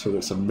 Oh, so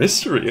it's a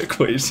mystery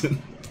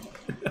equation.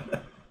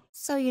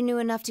 So you knew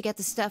enough to get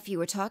the stuff you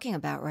were talking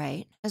about,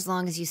 right? As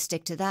long as you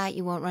stick to that,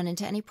 you won't run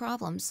into any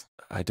problems.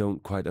 I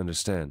don't quite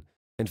understand.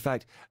 In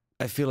fact,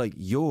 I feel like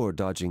you're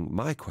dodging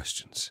my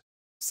questions.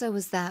 So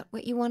was that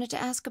what you wanted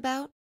to ask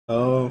about?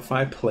 Oh, if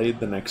I played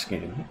the next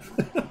game.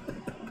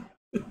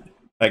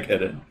 I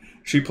get it.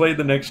 She played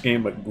the next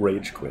game but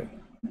rage quit.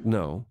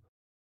 No.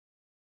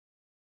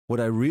 What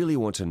I really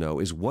want to know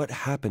is what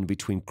happened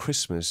between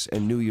Christmas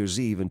and New Year's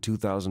Eve in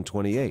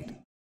 2028.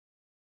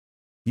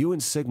 You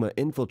and Sigma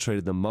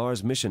infiltrated the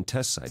Mars mission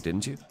test site,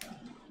 didn't you?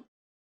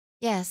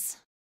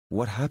 Yes.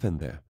 What happened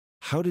there?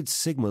 How did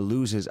Sigma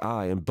lose his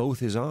eye and both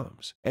his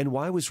arms? And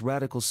why was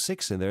Radical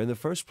 6 in there in the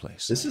first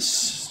place? This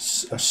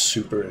is a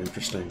super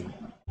interesting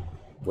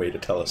way to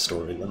tell a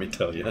story, let me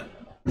tell you.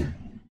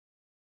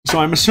 So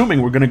I'm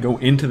assuming we're going to go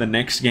into the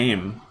next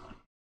game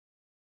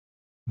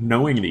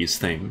knowing these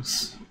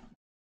things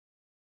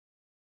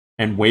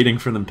and waiting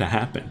for them to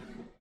happen.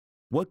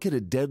 What could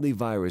a deadly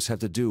virus have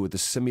to do with the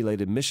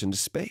simulated mission to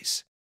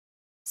space?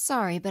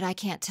 Sorry, but I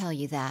can't tell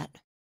you that.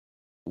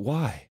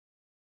 Why?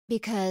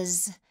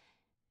 Because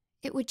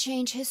it would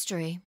change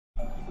history.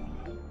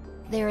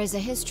 There is a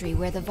history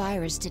where the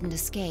virus didn't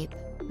escape.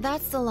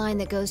 That's the line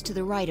that goes to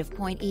the right of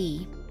point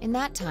E. In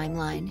that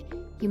timeline,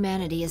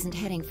 humanity isn't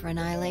heading for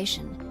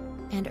annihilation,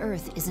 and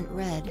Earth isn't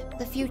red.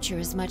 The future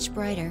is much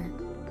brighter.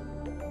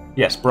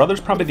 Yes,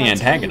 Brother's probably the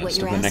If I tell you what antagonist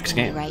of you're the next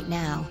asking me game. right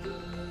now,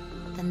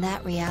 then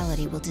that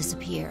reality will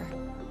disappear.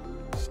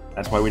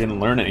 That's why we didn't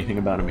learn anything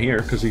about him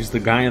here, because he's the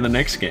guy in the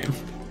next game.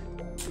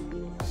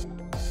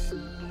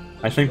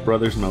 I think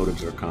Brother's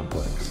motives are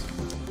complex.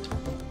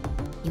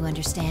 You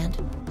understand?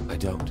 I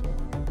don't.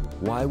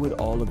 Why would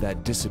all of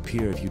that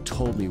disappear if you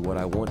told me what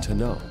I want to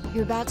know?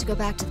 You're about to go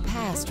back to the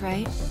past,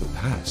 right? The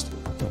past?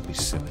 Don't be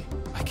silly.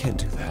 I can't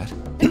do that.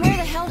 Then where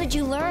the hell did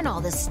you learn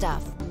all this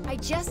stuff? I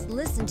just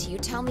listened to you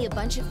tell me a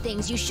bunch of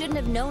things you shouldn't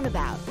have known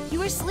about. You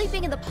were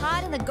sleeping in the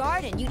pod in the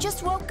garden. You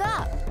just woke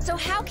up. So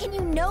how can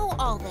you know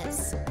all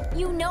this?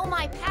 You know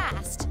my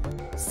past.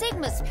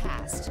 Sigma's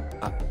past.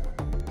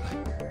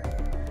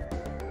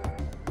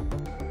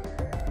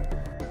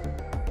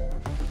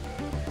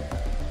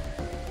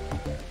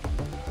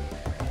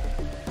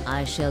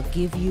 I shall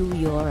give you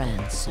your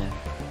answer.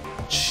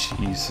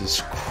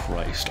 Jesus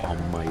Christ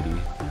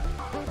almighty.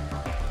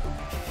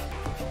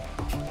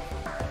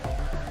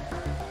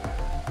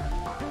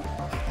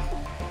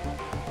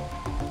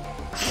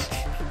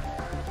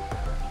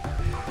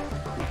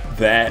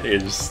 That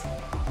is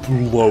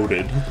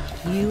bloated.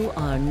 You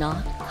are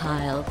not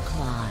Kyle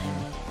Klein.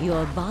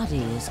 Your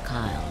body is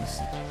Kyle's,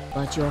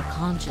 but your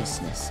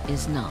consciousness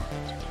is not.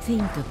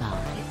 Think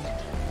about it.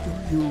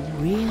 Do you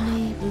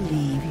really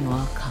believe you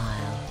are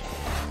Kyle?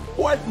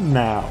 What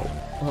now?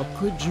 Or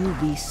could you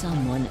be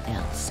someone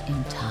else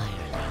entirely?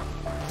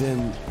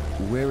 Then,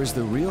 where is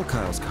the real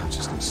Kyle's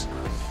consciousness?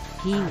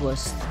 He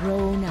was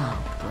thrown out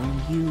when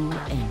you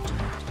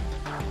entered.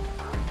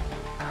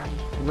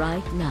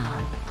 Right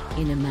now,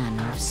 in a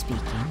manner of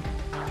speaking,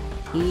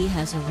 he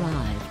has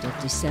arrived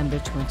at December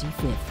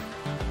 25th,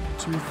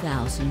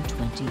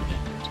 2028.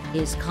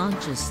 His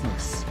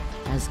consciousness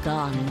has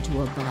gone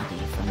into a body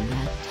from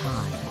that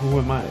time. Who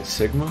am I,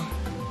 Sigma?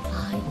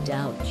 I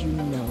doubt you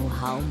know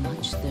how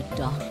much the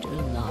Doctor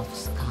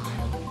loves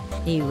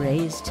Kyle. He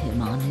raised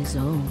him on his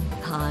own.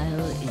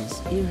 Kyle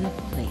is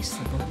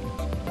irreplaceable.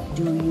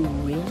 Do you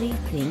really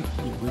think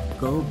he would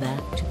go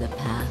back to the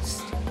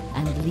past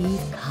and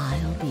leave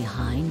Kyle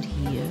behind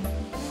here?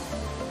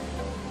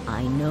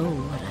 I know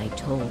what I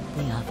told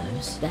the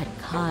others, that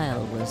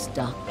Kyle was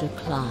Dr.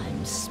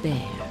 Klein's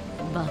spare,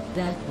 but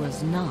that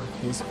was not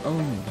his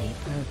only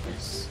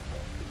purpose.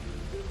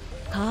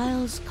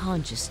 Kyle's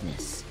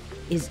consciousness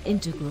is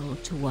integral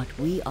to what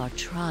we are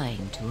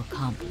trying to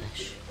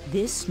accomplish.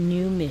 This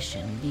new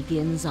mission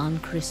begins on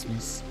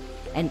Christmas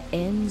and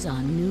ends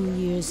on New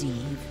Year's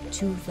Eve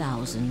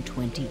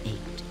 2028.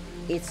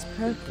 Its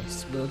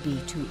purpose will be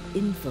to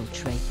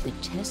infiltrate the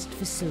test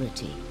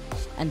facility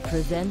and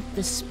prevent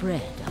the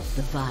spread of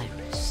the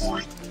virus.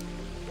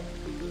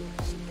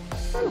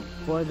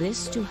 For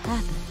this to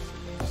happen,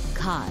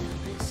 Kyle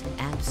is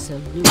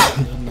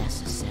absolutely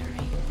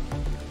necessary.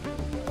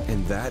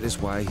 And that is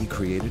why he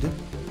created it?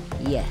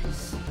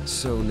 Yes.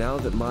 So now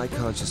that my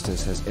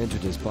consciousness has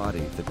entered his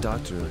body, the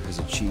Doctor has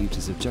achieved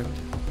his objective.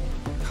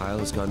 Kyle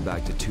has gone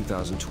back to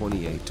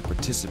 2028 to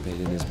participate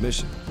in his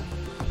mission.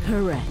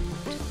 Correct.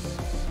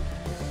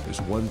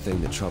 There's one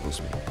thing that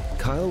troubles me.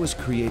 Kyle was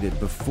created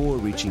before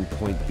reaching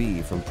point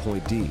B from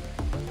point D.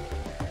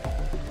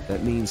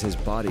 That means his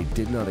body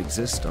did not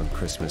exist on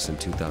Christmas in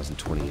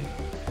 2028.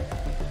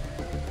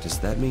 Does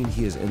that mean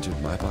he has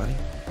entered my body?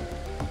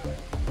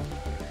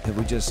 Have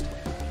we just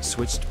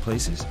switched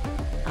places?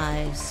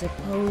 I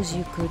suppose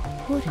you could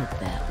put it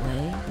that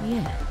way,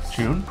 yes.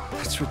 June?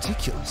 That's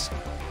ridiculous.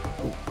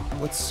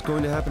 What's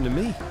going to happen to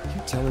me?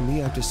 You're telling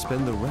me I have to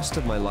spend the rest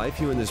of my life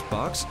here in this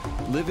box,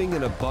 living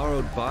in a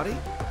borrowed body?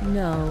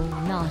 No,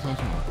 not at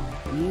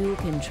all. You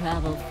can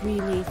travel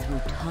freely through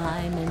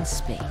time and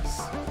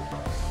space.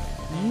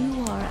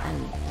 You are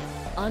an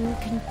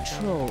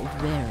uncontrolled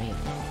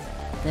variable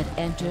that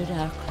entered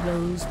our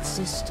closed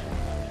system.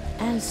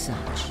 As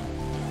such,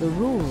 the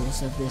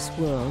rules of this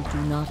world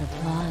do not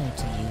apply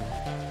to you.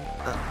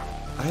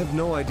 I have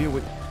no idea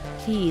what...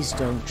 Please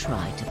don't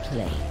try to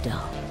play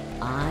dumb.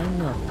 I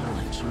know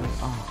what you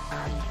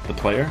are. The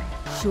player?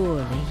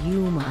 Surely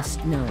you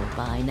must know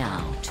by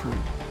now, too.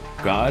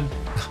 God?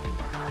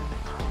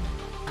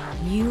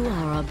 You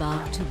are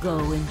about to go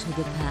into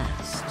the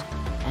past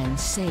and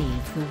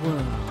save the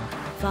world.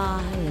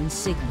 Phi and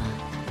Sigma,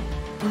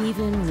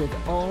 even with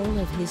all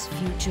of his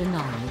future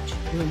knowledge,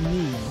 will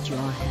need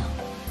your help.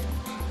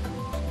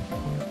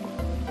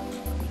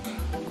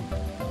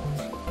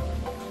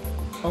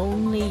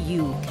 Only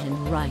you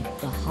can right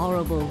the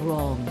horrible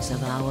wrongs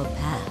of our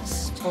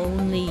past.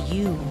 Only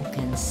you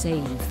can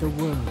save the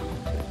world.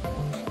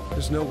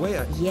 There's no way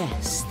I...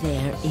 Yes,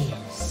 there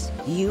is.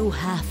 You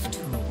have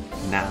to.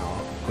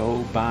 Now,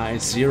 go by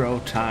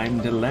zero-time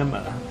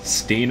dilemma,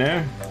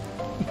 Steiner.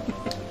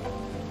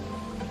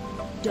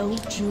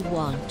 Don't you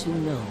want to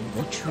know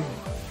the truth?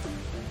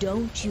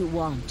 Don't you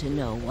want to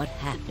know what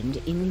happened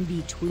in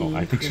between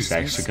I think she's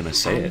Christmas actually gonna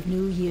say and it.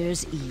 New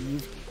Year's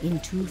Eve in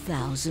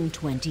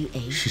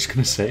 2028? She's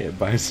gonna say it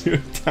by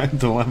zero-time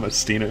dilemma,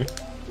 Steiner.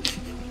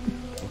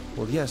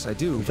 Well, yes, I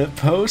do. The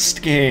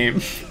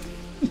post-game.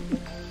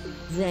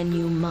 Then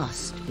you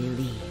must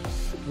believe.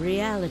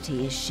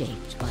 Reality is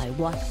shaped by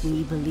what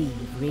we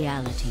believe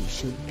reality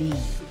should be.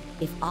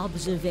 If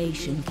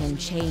observation can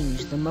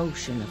change the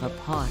motion of a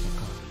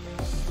particle,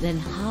 then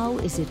how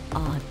is it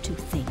odd to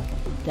think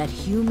that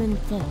human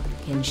thought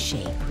can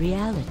shape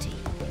reality?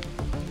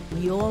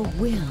 Your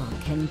will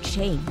can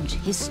change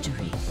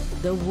history.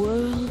 The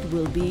world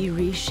will be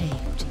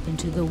reshaped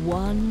into the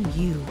one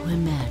you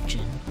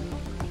imagine.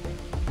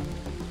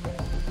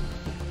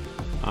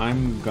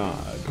 I'm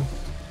God.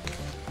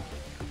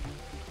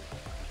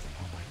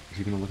 Is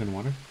he gonna look in the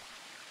water?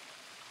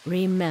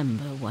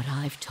 Remember what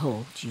I've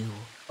told you.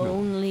 No.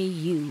 Only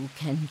you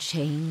can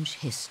change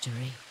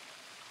history.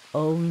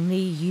 Only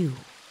you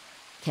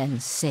can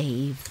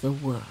save the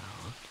world.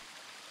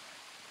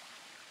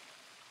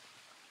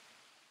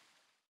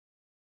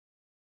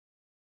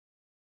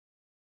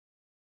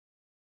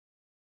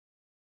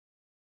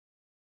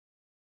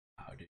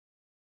 Howdy.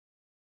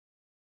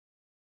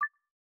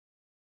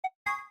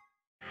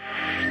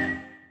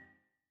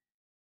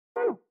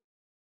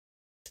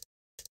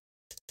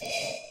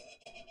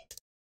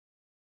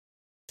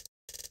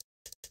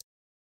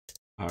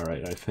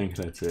 Alright, I think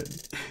that's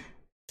it.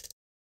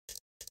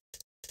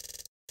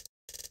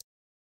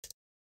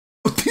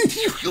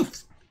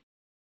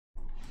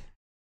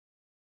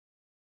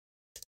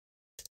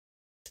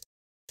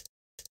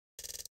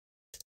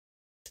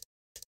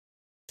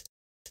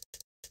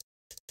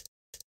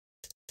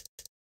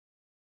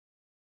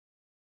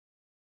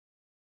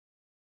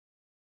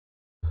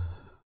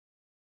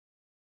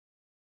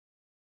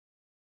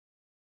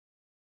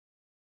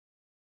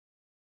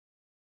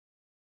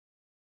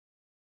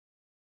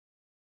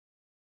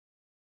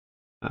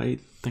 I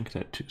think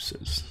that too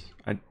says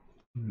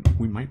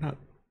we might not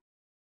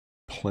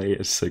play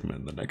as Sigma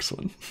in the next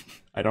one.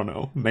 I don't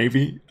know.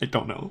 Maybe. I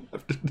don't know.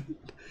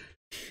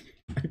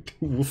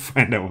 We'll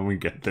find out when we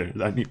get there.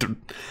 I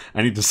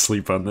need to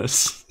sleep on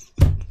this.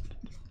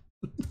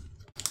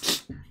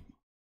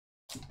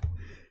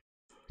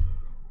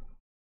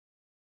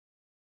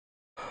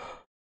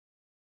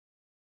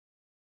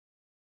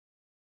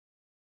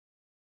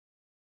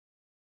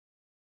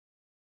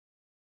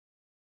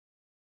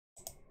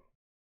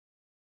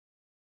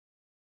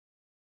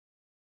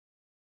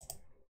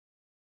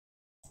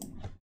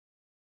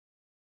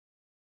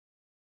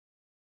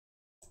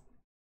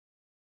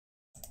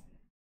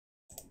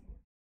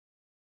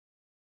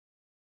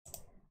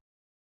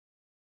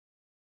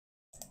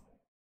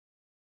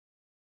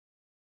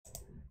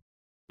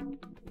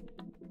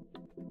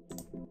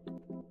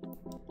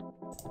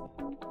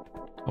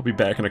 I'll be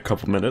back in a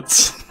couple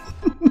minutes.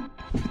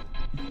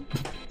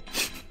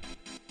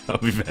 I'll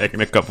be back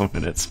in a couple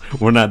minutes.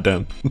 We're not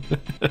done.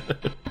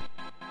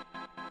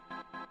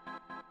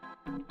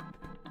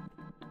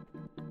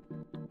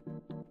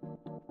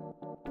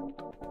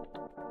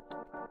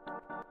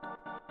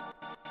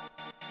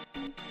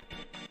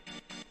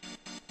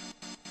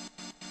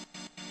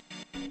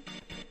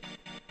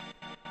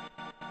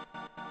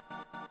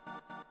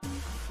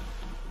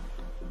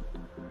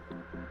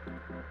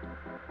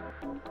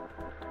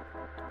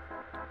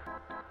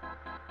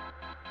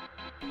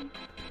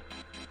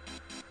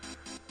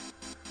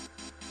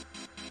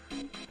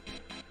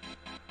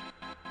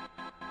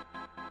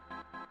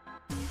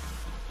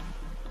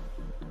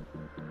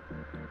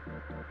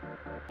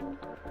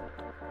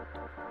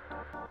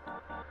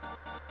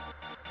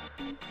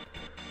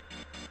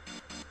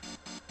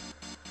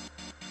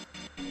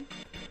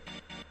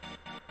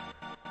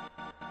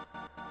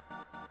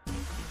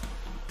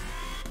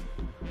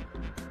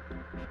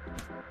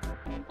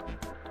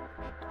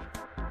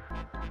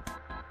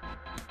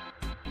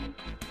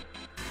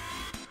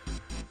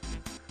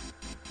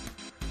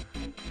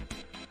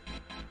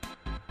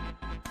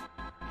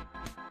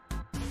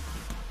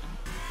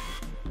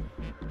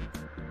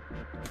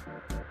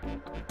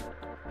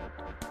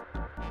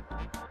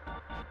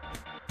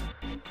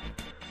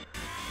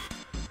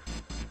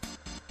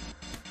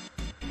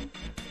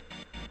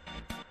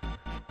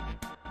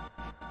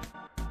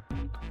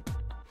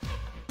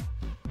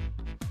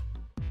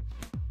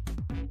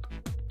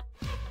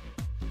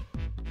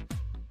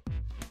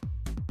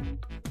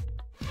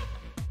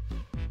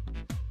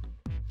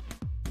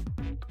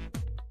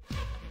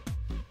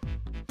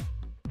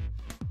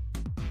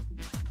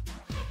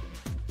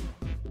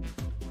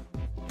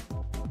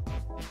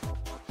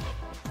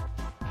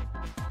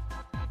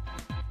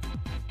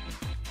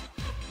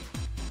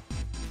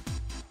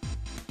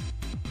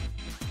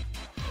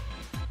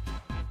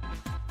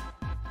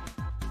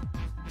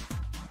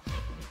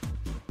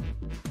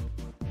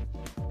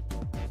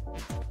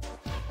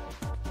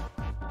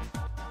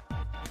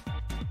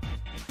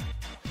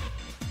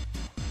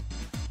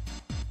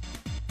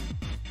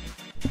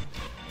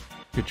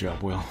 Good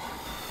job, Will.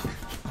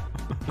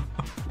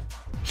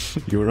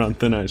 You were on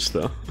thin ice,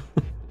 though.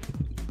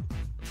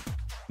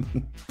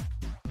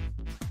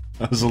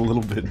 I was a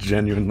little bit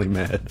genuinely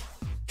mad.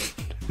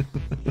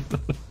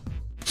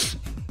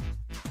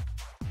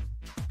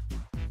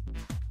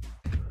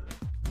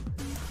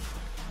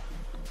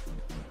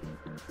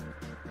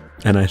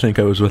 And I think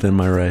I was within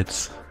my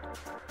rights.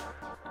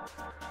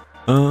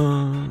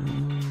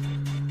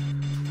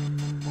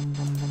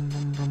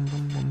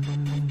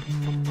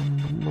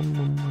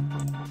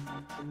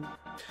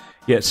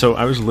 Yeah, so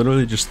I was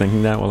literally just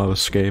thinking that while I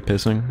was skate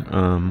pissing.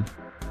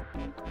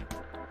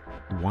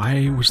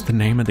 Why was the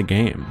name of the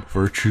game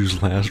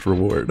Virtue's Last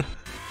Reward?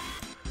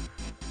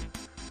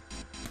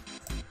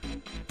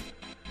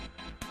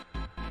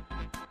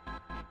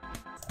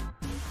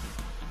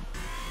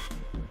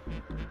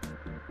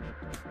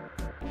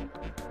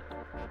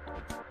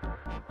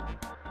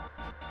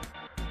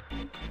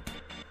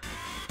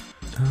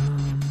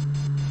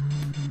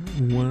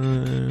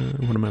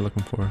 What am I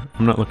looking for?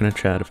 I'm not looking at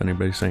chat if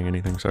anybody's saying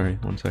anything, sorry,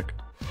 one sec.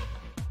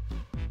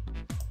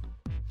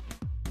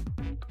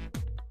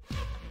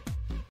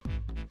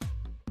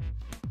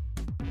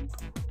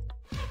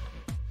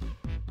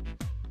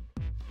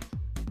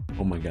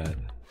 Oh my god.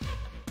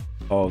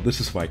 Oh,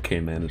 this is why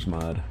K-Man is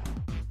mod.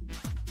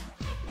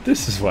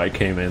 This is why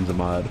K-Man's a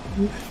mod.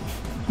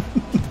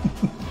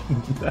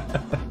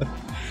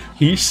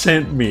 He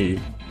sent me.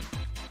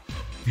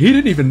 He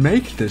didn't even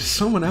make this,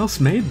 someone else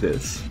made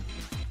this.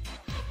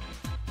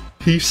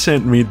 He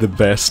sent me the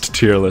best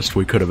tier list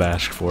we could have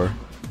asked for.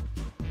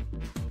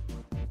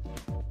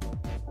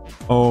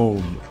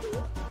 Oh,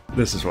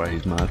 this is why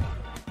he's mod.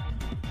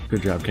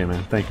 Good job,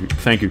 K-Man. Thank you,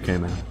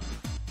 K-Man.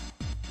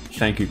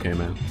 Thank you,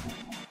 K-Man.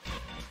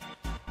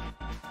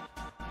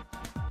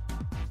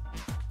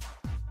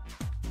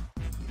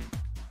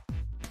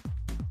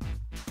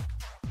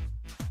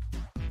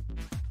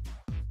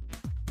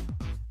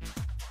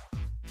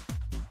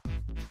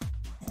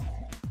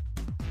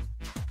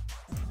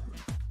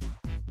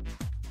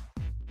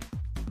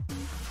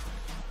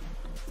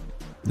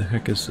 The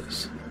heck is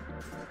this?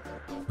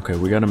 Okay,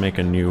 we gotta make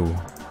a new,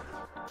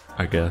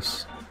 I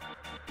guess.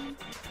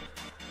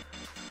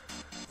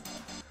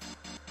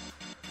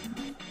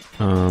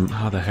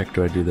 How the heck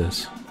do I do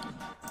this?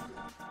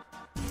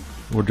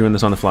 We're doing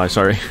this on the fly,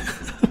 sorry.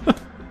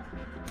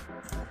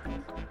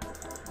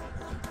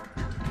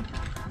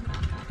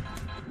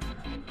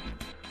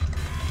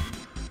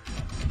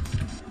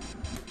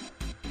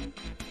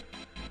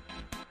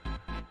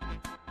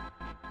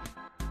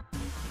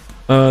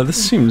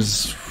 This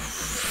seems...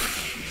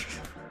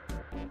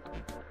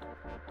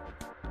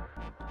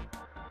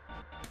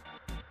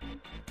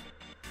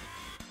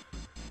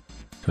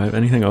 Do I have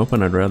anything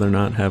open I'd rather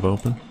not have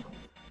open?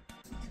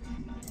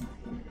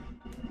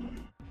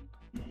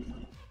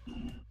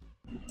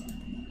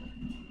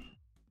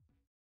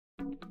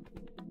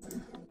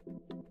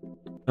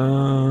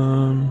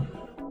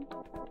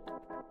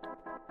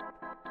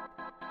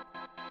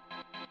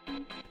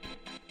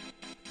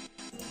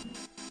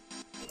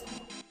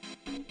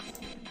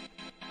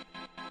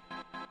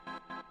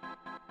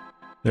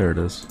 There it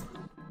is.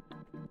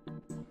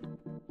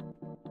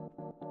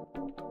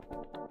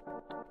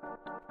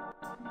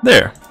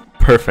 There.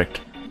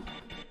 Perfect.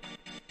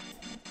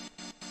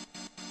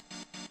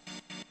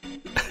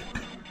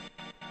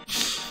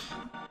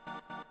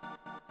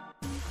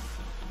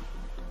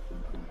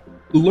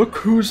 Look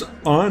who's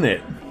on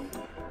it.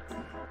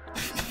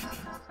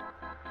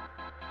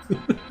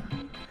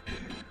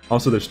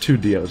 Also, there's two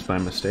Dios by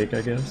mistake,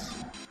 I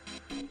guess.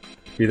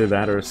 Either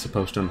that or it's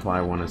supposed to imply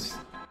one is...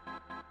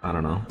 I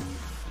don't know.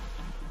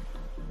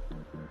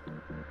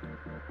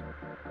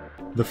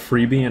 The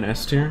freebie in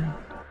S tier?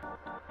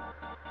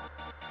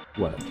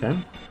 What,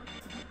 10?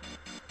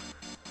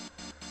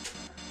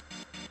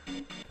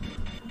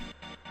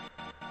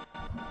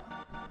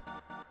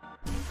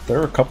 There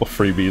are a couple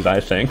freebies,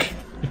 I think.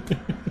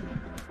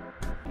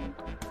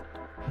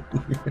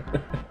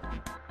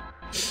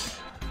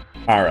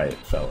 Alright,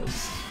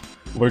 fellas.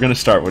 We're gonna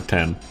start with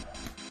 10.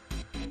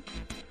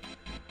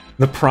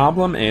 The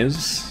problem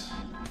is...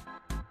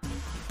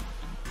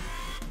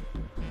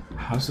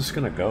 how's this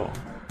gonna go?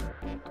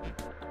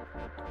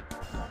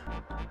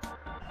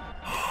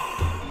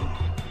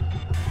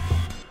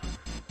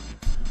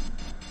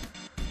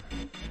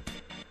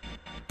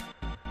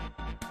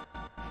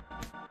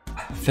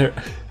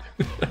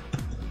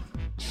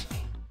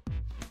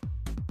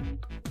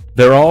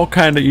 They're all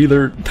kind of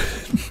either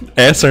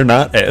S or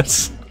not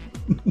S.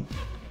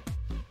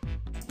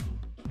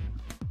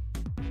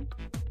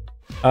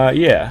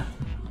 Yeah.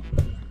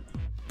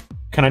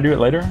 Can I do it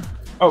later?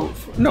 Oh,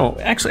 no,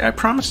 actually, I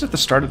promised at the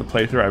start of the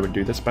playthrough I would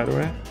do this, by the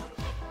way.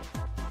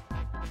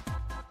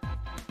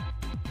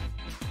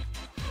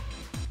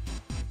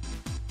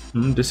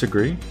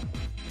 Disagree?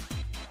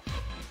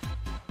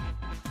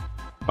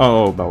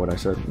 Oh, about what I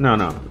said. No,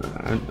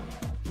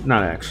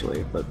 not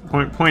actually. But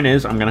point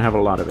is, I'm gonna have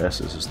a lot of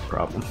S's is the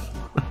problem.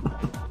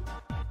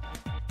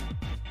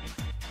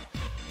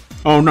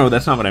 Oh no,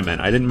 that's not what I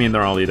meant. I didn't mean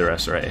they're all either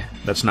S or A.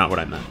 That's not what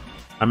I meant.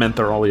 I meant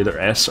they're all either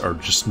S or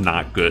just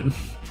not good.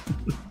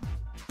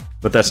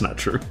 But that's not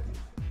true.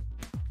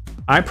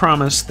 I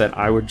promised that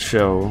I would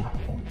show...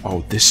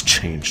 oh, this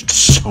changed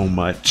so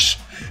much.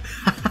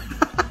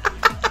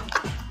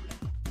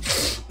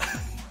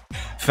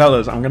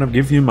 Fellas, I'm gonna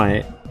give you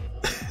my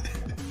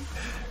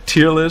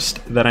tier list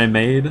that I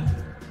made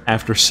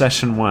after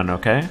session 1,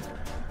 okay?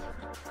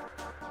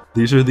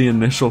 These are the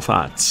initial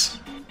thoughts.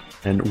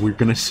 And we're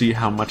gonna see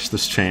how much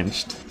this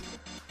changed.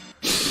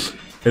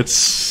 It's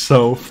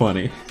so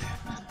funny.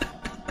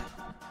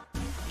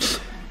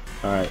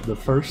 Alright, the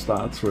first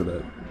thoughts were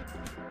that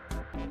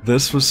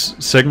this was...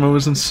 Sigma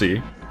was in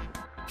C.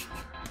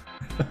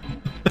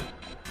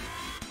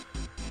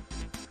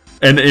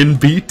 And in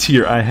B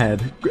tier I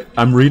had...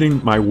 I'm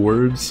reading my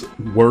words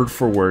word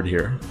for word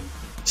here.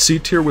 C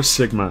tier was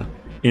Sigma.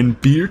 In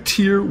B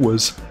tier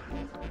was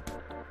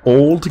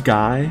old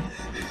guy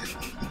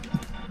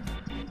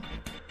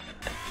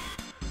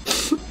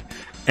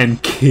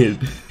and kid.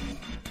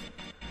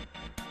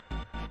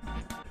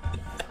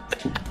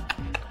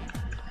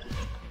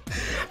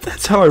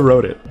 That's how I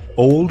wrote it.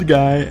 Old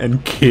guy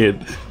and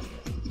kid.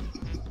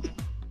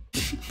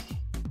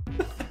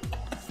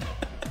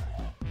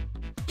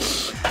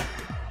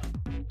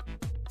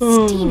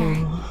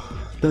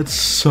 Oh, that's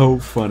so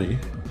funny.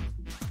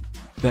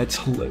 That's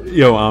hilarious.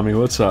 Yo, Ami,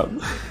 what's up?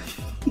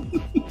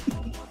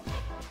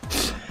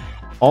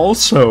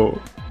 Also,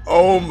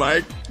 oh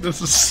my,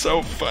 this is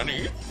so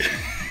funny.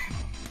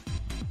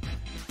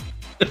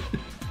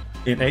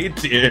 In A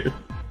tier,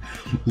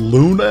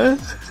 Luna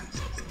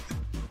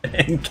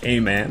and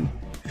K-Man.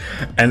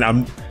 And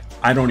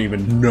I don't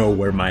even know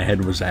where my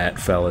head was at,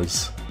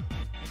 fellas.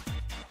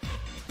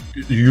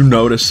 You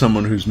notice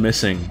someone who's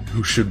missing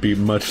who should be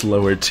much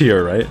lower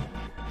tier, right?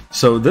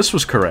 So this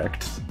was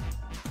correct.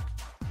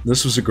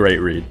 This was a great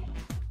read.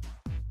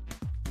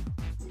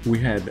 We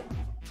had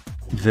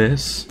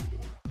this,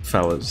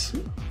 fellas.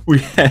 We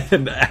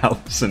had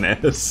Allison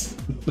S.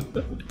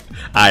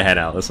 I had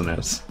Allison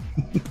S.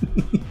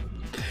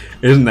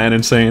 Isn't that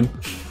insane?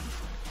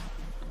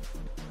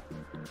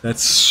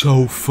 That's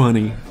so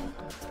funny.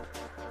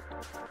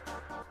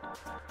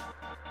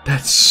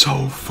 That's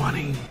so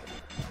funny.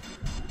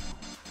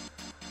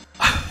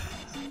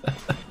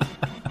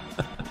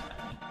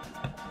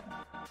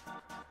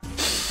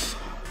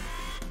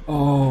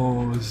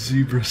 Oh,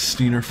 Zebra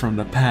Steiner from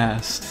the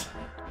past.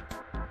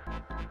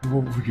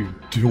 What were you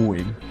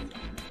doing?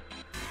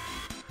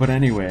 But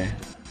anyway.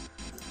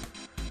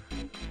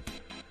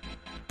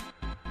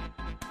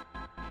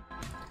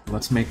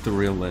 Let's make the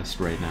real list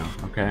right now,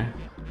 okay?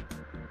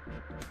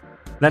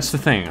 That's the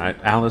thing.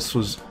 Alice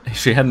was...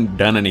 she hadn't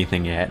done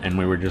anything yet, and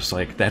we were just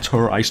like, that's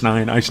her, Ice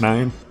 9, Ice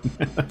 9.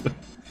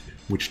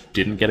 Which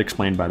didn't get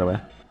explained, by the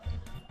way.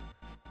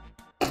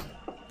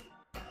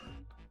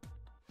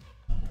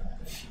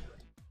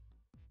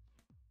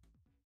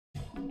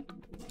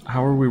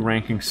 How are we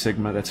ranking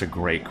Sigma? That's a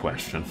great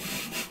question.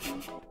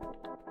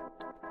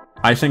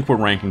 I think we're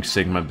ranking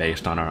Sigma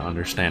based on our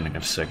understanding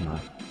of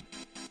Sigma.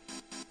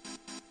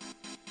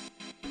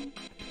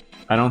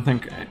 I don't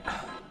think...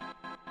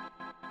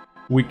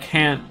 we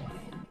can't...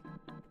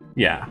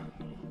 yeah.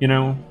 You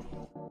know...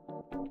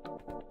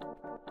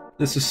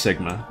 this is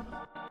Sigma.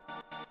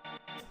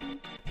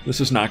 This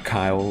is not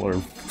Kyle,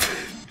 or...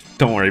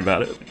 don't worry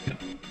about it.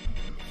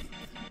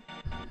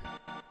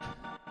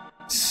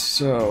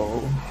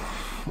 So...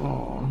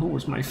 oh, who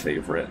was my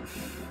favorite?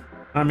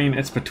 I mean,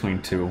 it's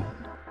between two.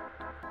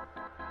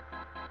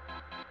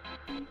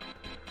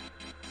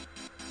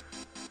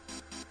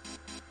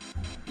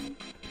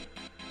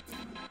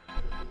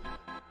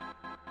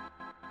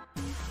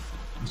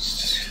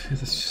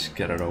 Let's just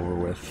get it over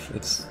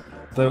with.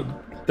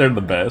 They're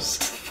the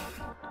best.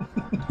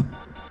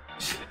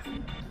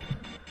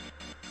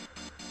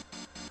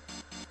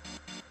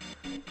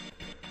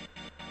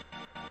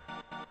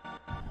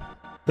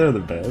 They're the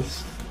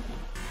best.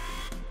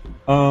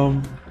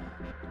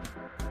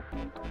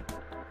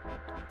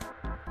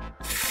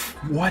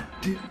 What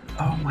did...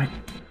 Oh my...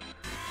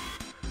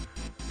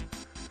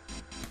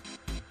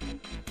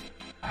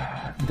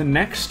 The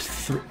next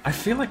three... I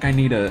feel like I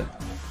need a...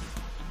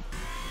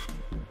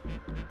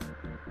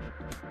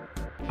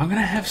 I'm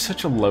gonna have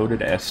such a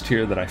loaded S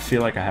tier that I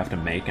feel like I have to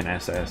make an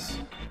SS.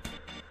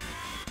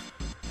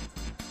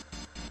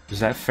 Is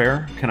that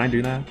fair? Can I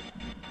do that?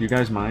 You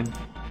guys mind?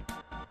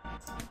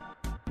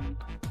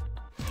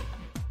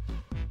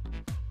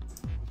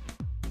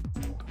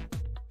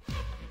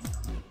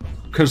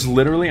 Because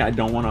literally, I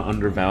don't want to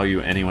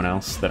undervalue anyone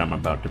else that I'm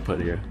about to put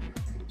here.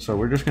 So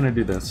we're just gonna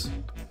do this.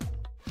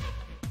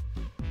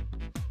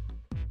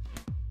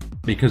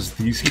 Because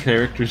these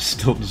characters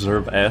still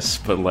deserve S,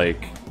 but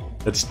like,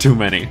 it's too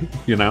many,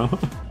 you know?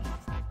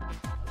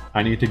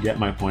 I need to get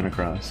my point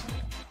across.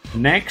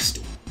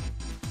 Next,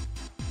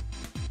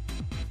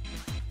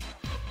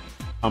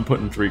 I'm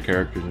putting 3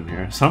 characters in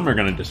here. Some are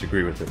gonna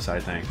disagree with this, I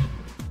think.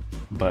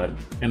 But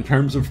in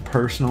terms of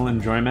personal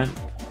enjoyment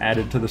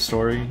added to the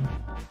story,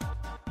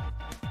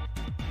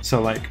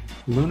 so like,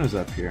 Luna's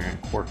up here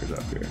and Quark is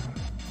up here.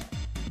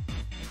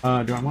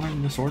 Do I want it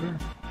in this order?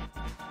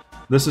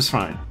 This is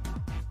fine.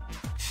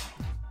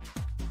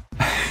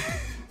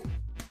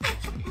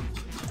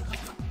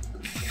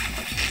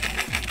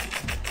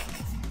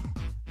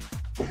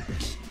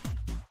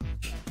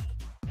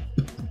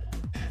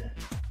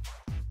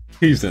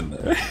 He's in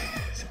there.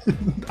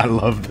 I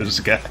love this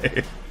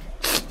guy.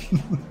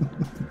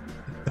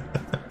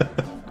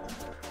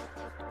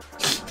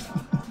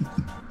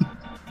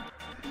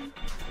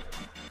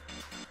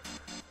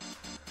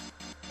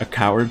 A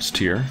coward's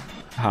tier?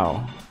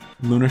 How?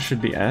 Luna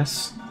should be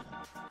S?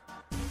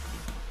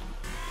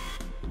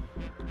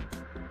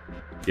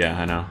 Yeah,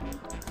 I know.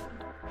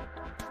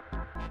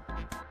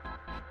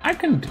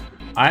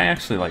 I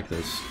actually like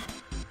this.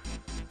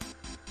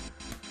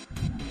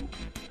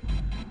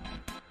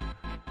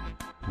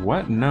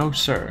 What? No,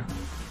 sir.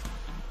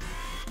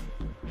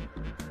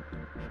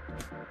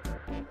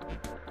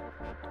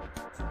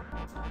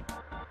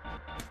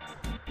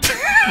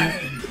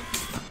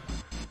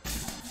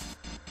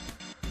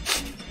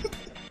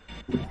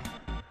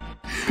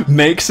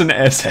 Makes an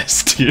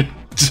SS tier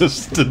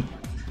just to...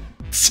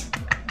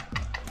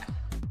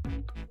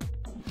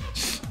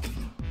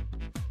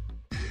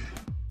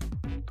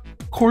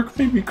 Quark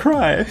made me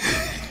cry.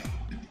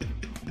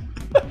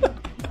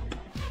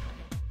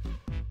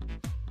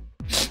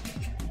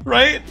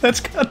 Right? That's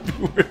gotta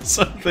be worth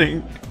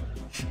something.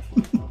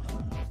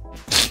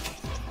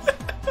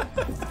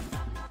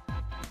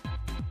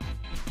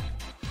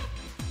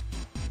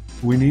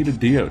 We need a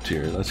Dio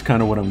tier. That's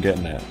kind of what I'm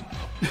getting at.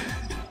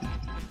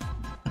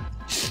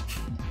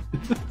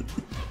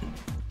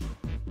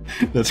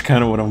 That's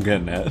kind of what I'm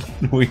getting at.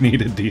 We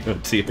need a Dio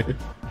tier.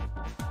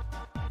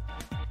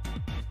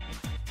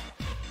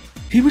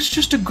 He was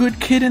just a good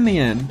kid in the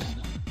end.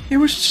 It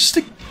was just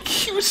a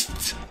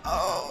cute...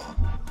 Oh.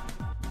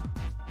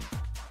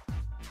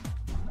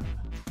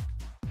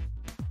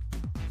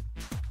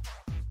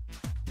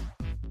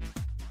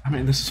 I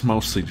mean, this is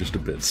mostly just a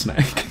bit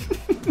snack.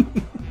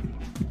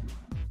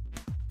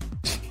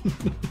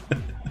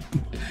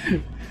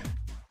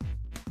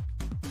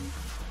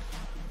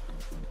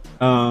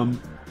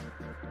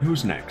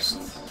 Who's next?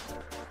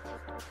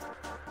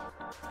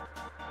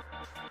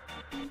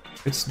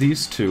 It's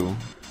these two.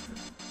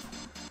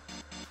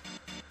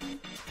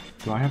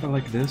 Do I have it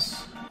like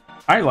this?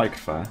 I liked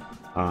Fa,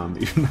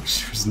 even though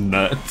she was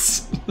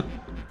nuts.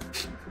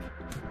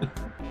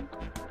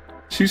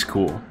 She's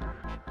cool,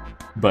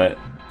 but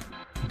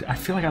I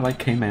feel like I like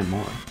K-Man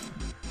more.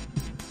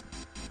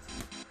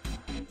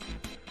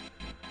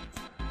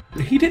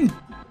 He didn't...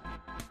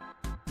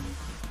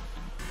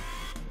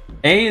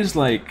 A is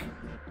like...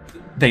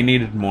 They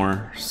needed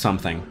more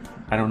something.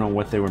 I don't know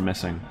what they were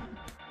missing.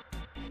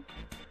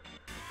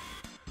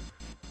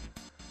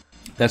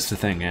 That's the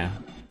thing, yeah.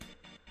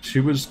 She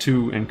was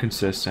too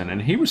inconsistent,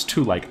 and he was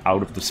too, like,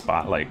 out of the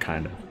spotlight,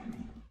 kind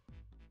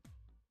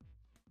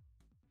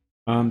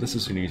of. This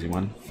is an easy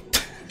one.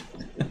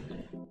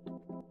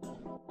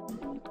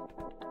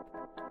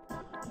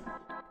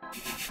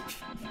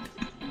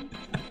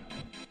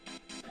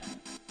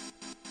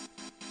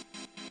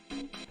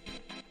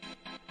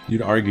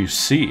 You'd argue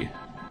C.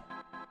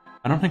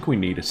 I don't think we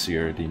need a C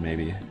or a D,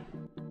 maybe.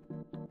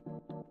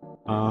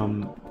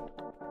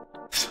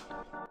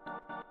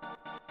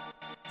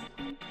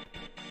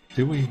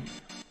 Do we?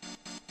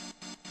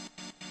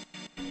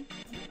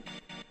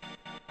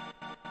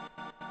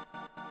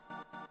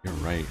 You're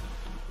right.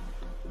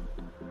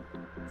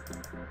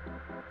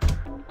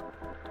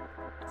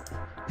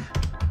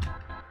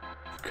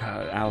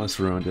 God, Alice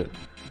ruined it.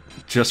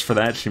 Just for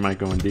that, she might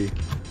go in D.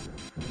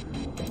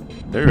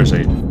 There's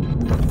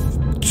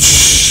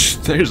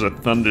a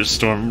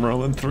thunderstorm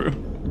rolling through.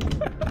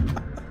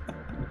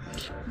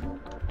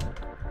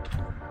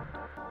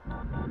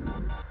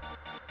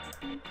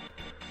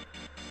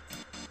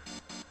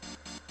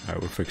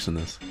 Alright, we're fixing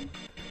this.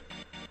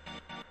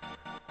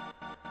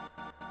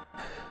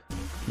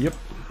 Yep.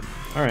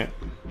 Alright.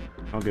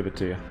 I'll give it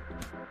to you.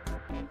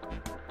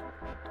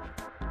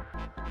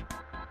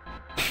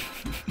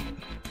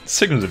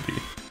 Sigma's a B.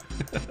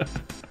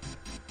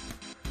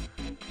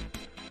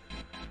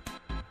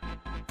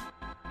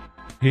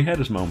 He had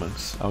his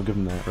moments. I'll give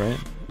him that, right?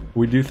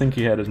 We do think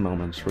he had his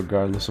moments,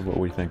 regardless of what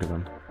we think of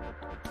him.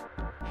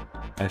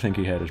 I think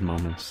he had his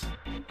moments.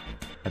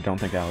 I don't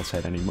think Alice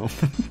had any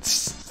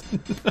moments.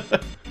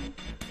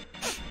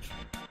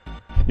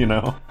 You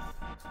know?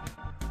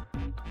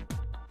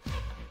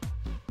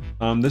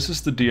 This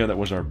is the Dia that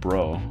was our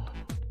bro.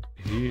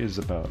 He is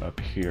about up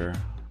here.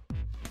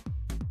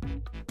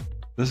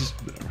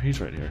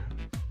 He's right here.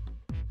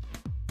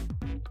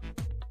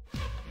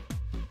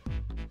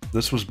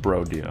 This was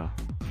bro Dio.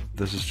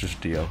 This is just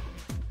Dio.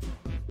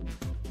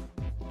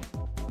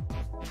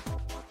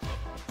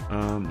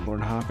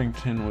 Lord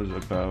Hoppington was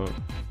about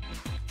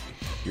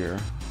here.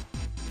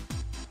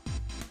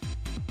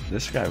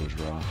 This guy was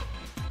raw.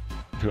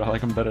 Do I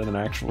like him better than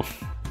actual?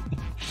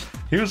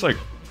 He was like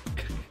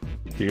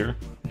here.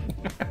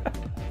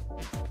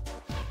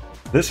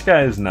 This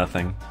guy is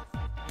nothing.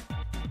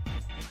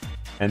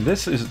 And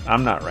this is,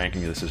 I'm not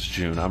ranking this as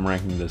June, I'm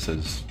ranking this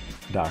as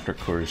Dr.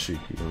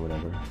 Kurashiki or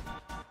whatever.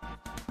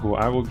 Who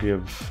I will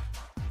give...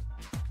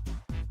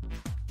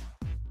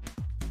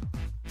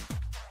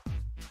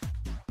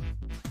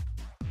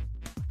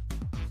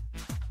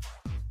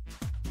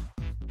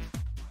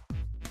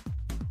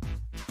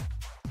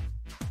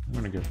 I'm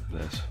gonna give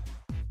this.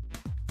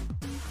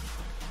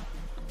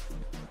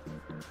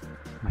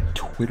 My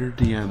Twitter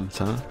DMs,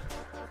 huh?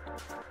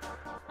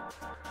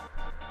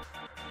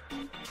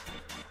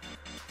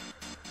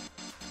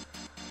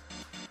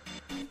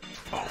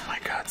 Oh my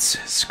god,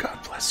 sis, God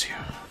bless you.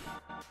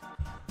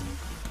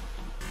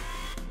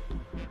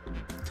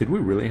 Did we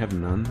really have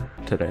none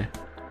today?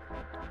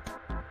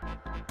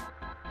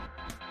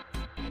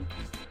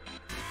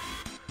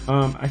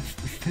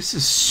 This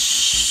is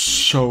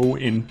so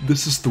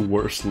this is the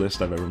worst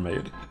list I've ever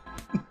made.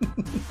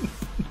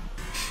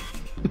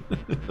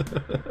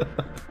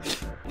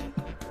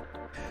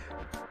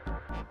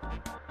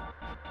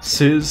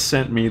 Sis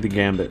sent me the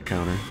Gambit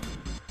counter.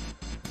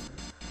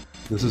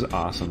 This is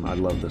awesome. I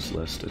love this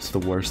list. It's the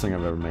worst thing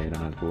I've ever made, and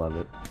I love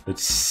it.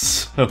 It's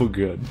so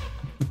good.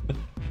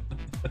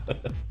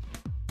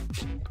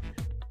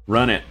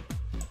 Run it.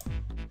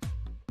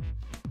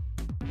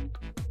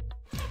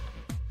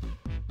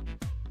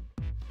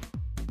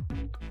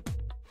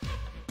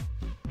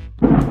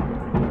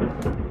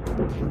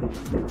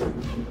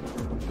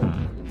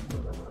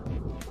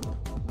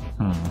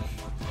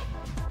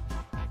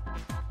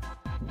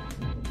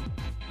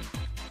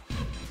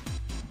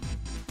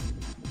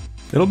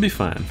 It'll be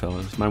fine,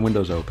 fellas. My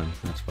window's open.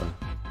 That's fine.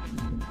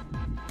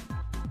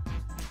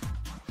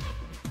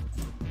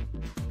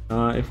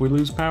 If we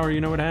lose power,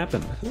 you know what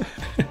happened.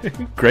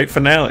 Great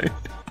finale.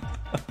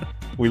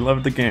 We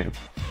loved the game.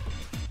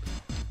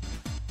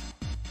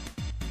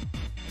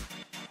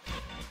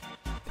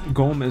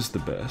 Golem is the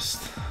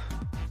best.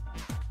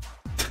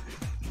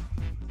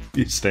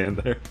 You stand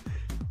there.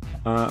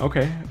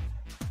 Okay.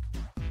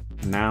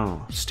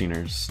 Now,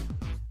 Steeners.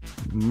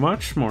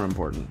 Much more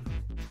important.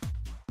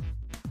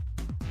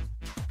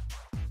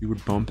 You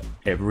would bump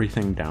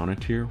everything down a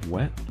tier?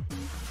 What?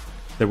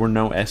 There were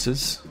no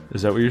S's?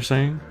 Is that what you're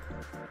saying?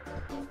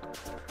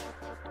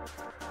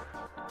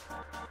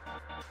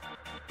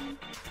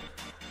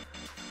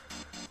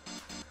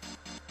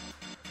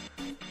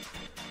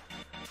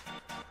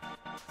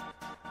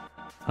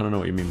 I don't know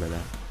what you mean by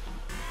that.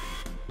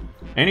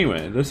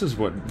 Anyway, this is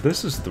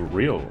the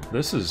real,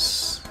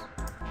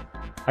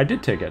 I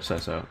did take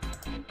SS out.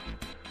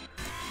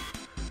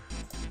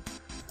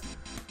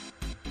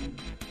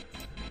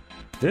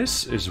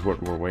 This is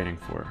what we're waiting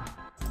for.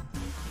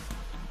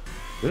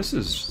 This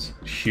is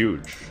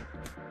huge.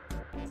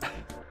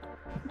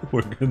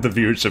 The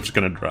viewership's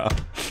gonna drop.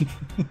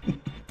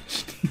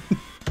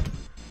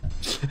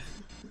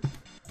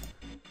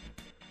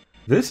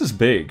 This is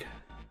big.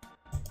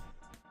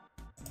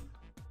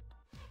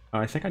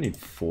 I think I need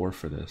 4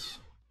 for this.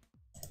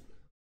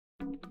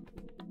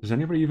 Does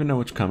anybody even know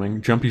what's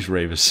coming? Jumpy's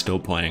Rave is still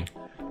playing.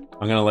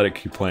 I'm gonna let it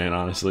keep playing,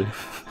 honestly.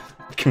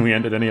 Can we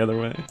end it any other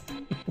way?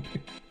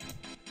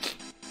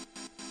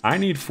 I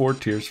need 4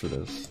 tiers for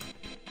this.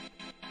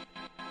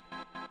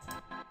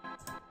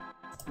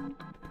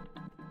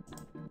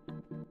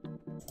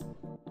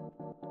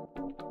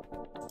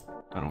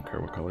 I don't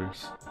care what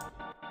colors.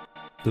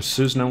 Does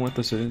Sizz know what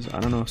this is? I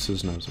don't know if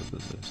Sizz knows what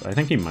this is. I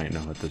think he might know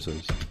what this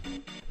is.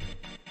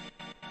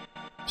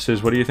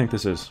 Sizz, what do you think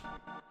this is?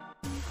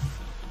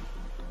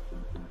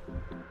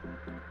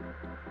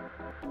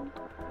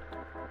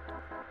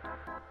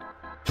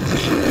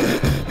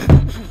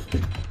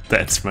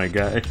 That's my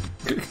guy.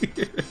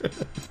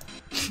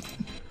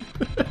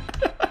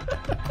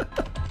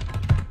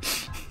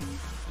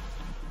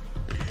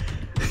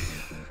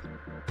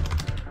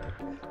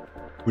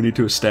 We need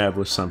to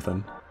establish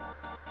something.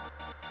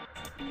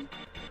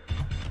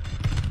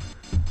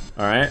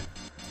 Alright.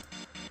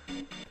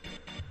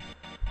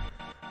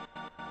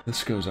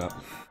 This goes up.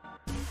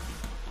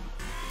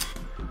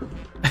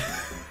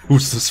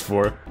 Who's this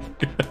for?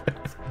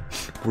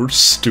 We're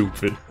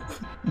stupid.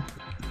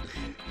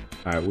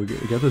 Alright, we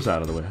get this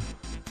out of the way.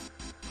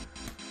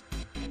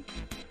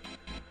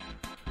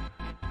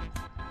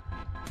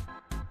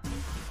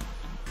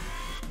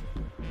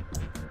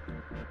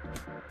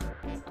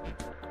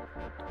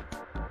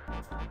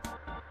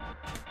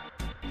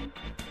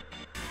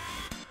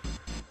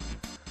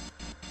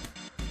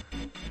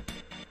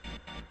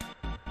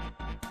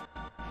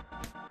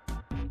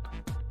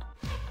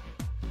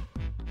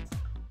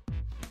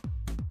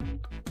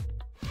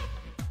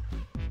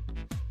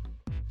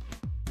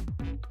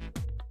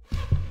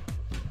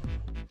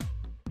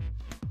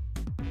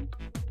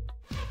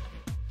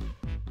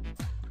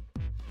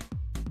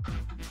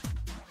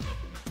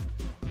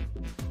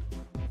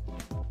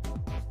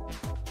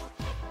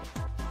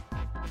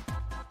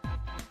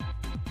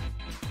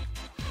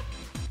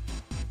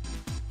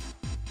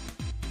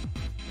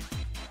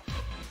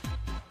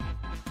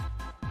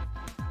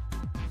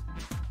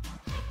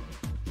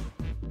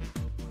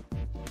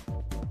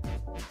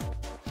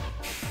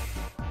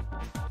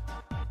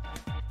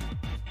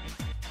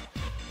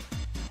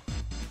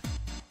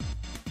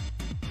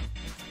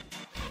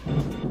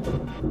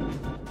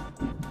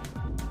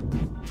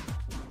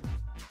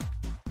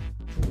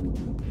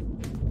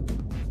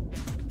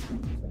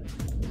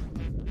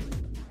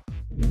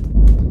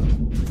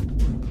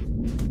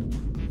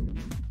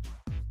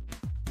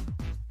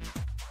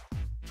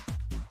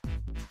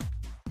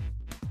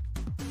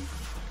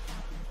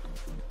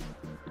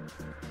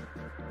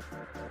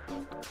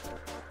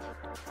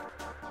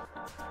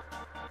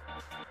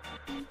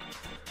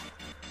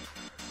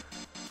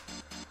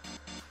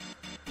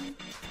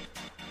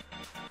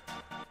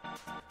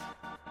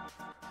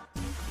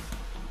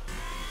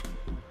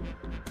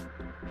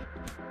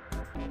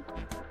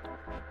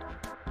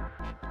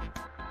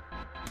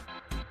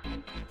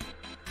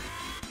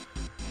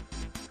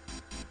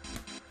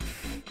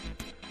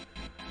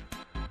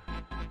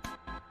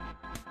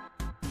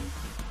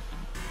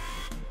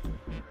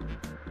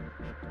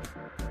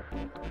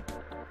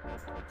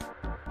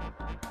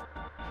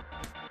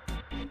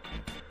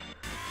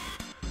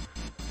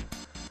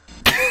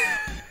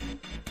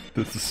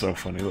 This is so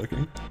funny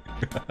looking.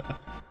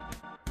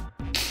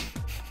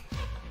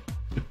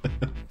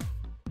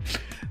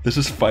 This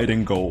is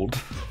fighting gold.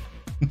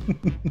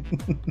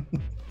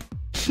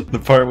 The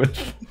part with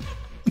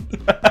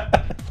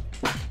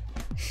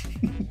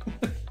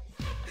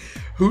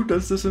who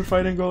does this in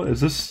fighting gold?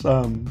 Is this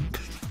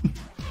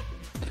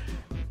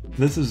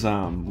this is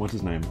what's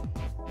his name?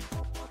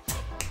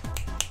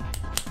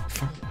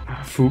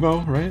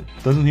 Fugo, right?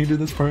 Doesn't he do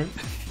this part?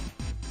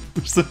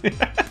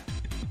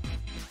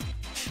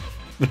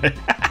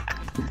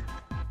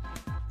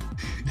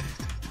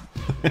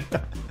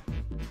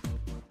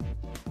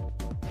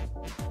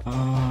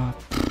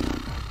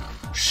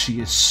 She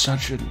is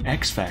such an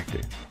X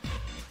Factor.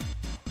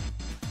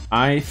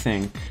 I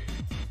think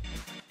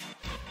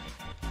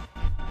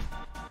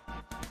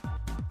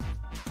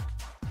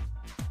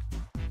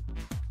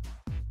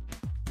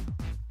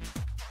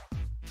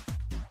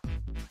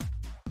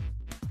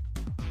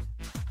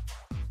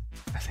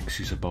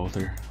she's a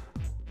bother,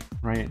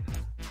 right?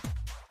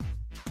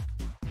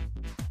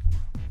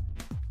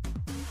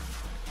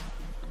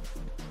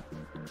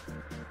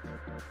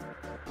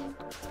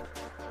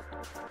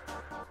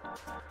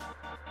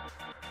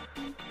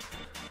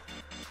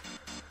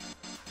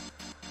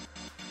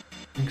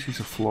 I think she's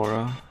a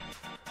Flora.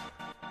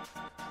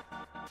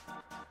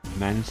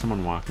 Imagine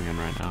someone walking in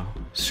right now.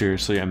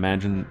 Seriously,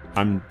 imagine.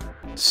 I'm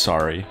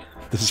sorry.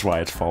 This is why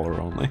it's follower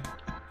only.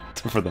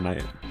 For the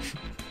night.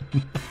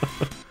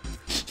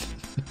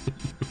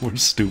 We're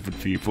stupid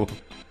people.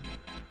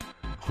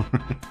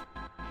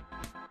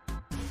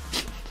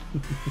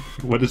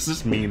 What does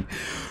this mean?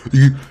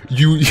 You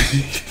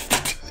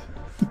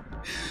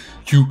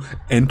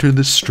enter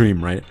the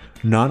stream, right?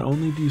 Not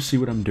only do you see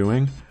what I'm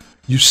doing,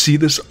 you see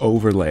this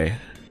overlay.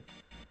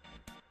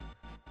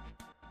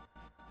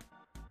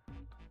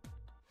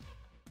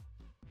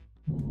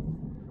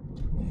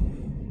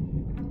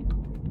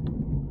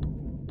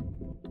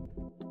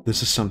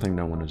 This is something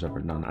no one has ever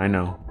done. I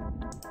know.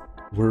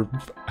 We're...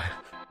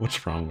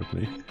 What's wrong with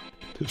me?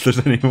 If there's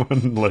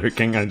anyone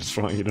lurking, I just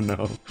want you to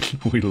know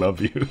we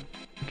love you.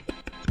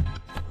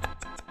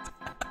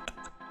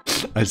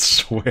 I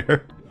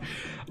swear,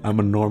 I'm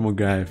a normal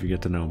guy if you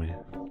get to know me.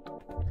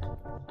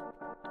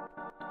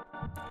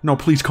 No,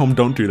 please, Comb,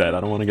 don't do that. I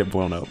don't want to get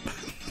blown up.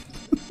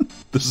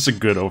 This is a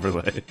good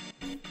overlay.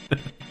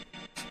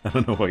 I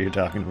don't know what you're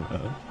talking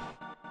about.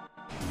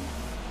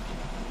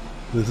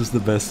 This is the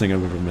best thing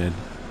I've ever made.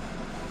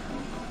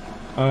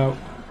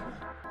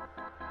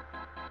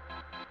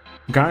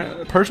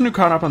 Person who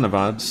caught up on the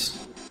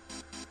VODs,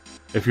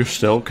 if you're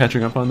still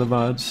catching up on the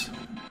VODs,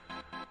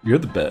 you're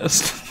the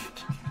best.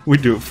 We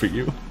do it for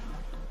you.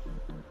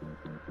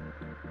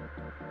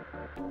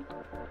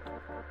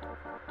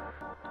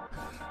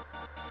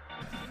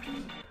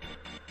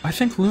 I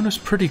think Luna's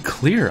pretty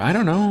clear. I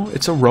don't know.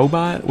 It's a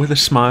robot with a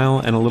smile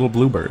and a little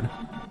bluebird.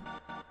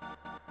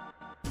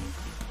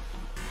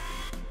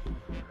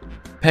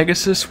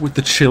 Pegasus with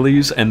the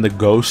chilies and the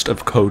ghost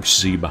of Coach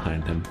Z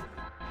behind him.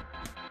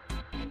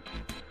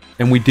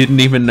 And we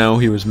didn't even know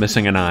he was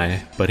missing an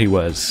eye, but he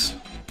was.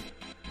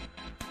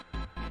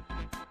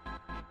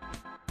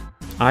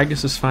 I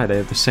guess it's fine. They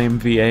have the same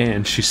VA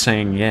and she's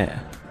saying yeah.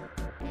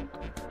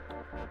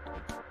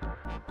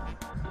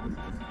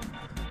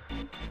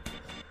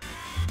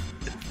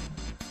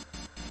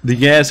 The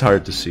yeah is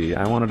hard to see.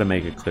 I wanted to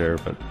make it clear,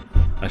 but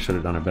I should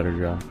have done a better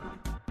job.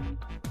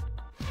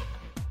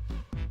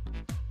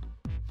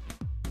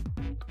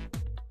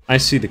 I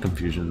see the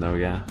confusion though,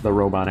 yeah. The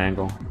robot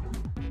angle.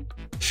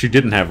 She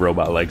didn't have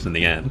robot legs in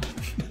the end.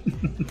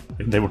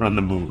 They were on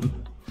the moon.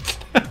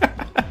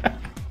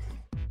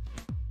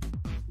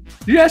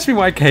 You asked me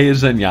why Kay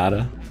is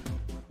Zenyatta?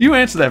 You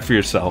answer that for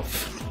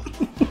yourself.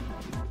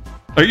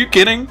 Are you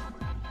kidding?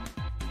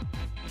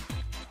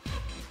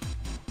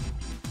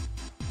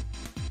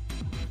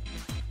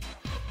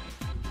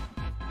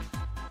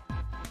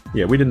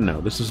 Yeah, we didn't know.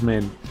 This was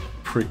made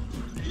pre...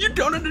 You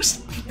don't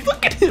understand.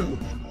 Look at him!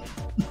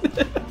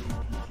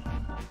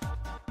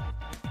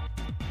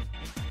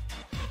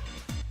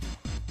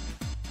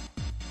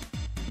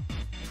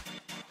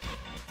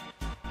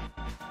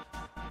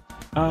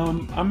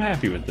 I'm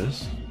happy with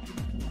this.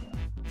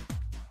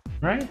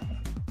 Right?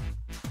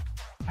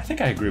 I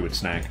think I agree with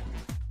Snack.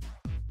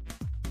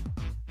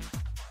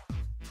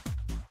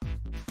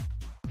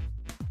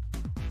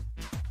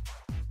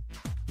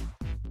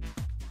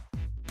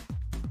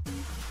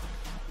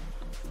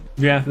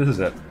 Yeah, this is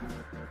it.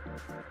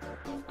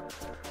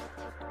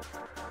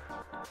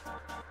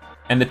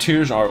 And the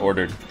tiers are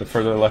ordered. The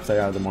further left they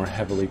are, the more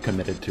heavily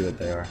committed to it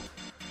they are.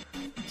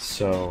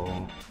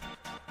 So,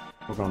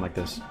 we're going like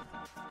this.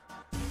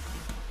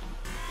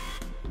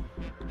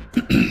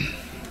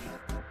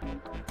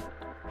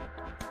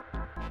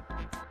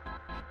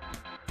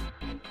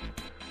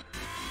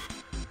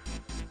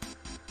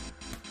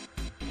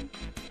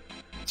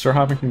 Sir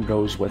Hoppington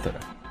goes with it.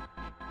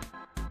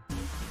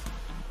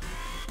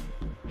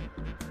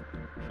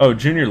 Oh,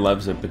 Junior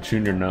loves it, but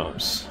Junior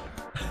knows.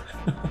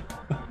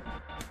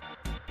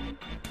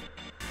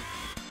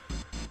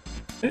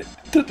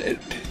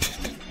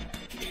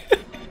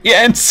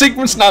 Yeah, and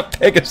Sigma's not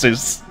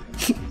Pegasus.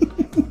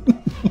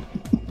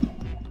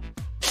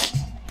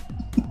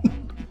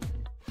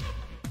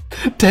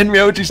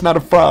 Tenmyoji's not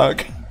a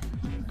frog.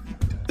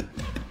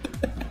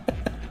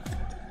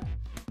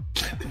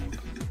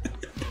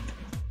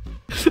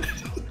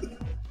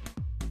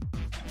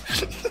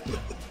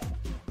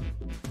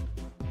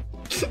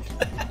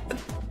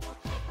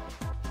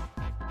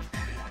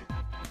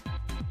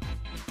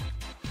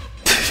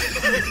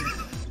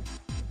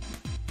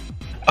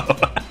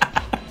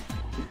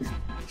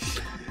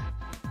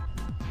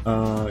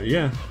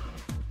 Yeah.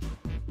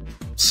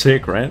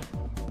 Sick, right?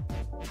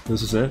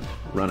 This is it.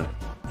 Run it.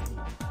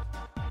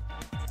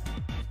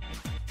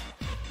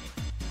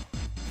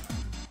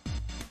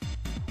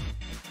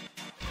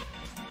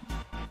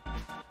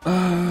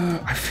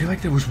 I feel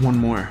like there was one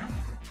more.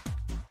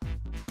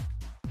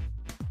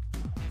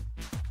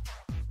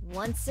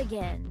 Once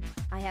again,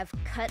 I have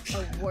cut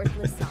a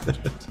worthless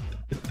object.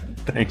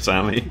 Thanks,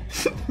 Ami.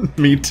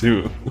 Me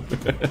too.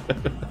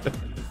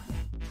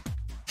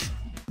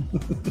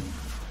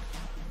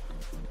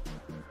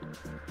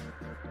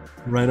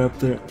 Right up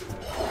there.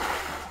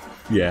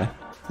 Yeah.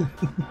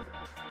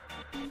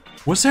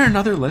 Was there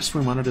another list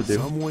we wanted to do?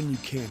 Someone you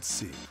can't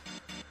see.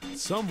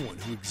 Someone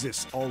who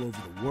exists all over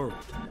the world.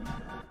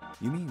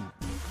 You mean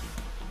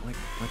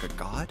like a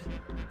god?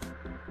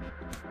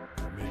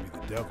 Or maybe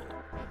the devil.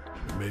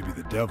 Or maybe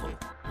the devil.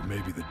 Or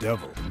maybe the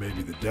devil. Or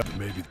maybe the devil.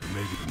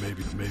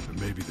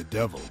 Maybe the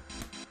devil.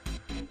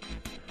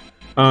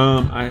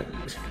 I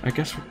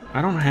guess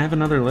I don't have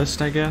another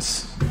list, I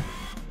guess.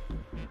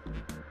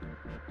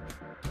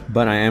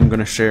 But I am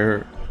gonna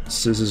share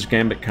Siz's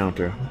Gambit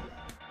counter.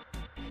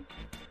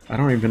 I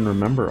don't even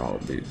remember all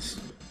of these.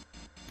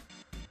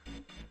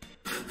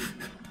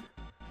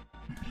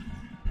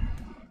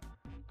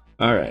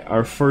 Alright,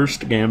 our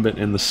first Gambit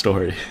in the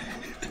story.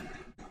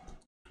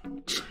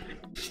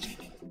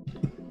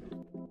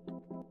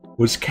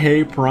 Was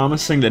Kay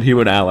promising that he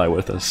would ally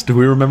with us. Do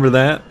we remember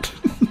that?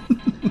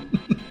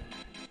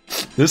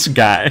 This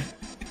guy.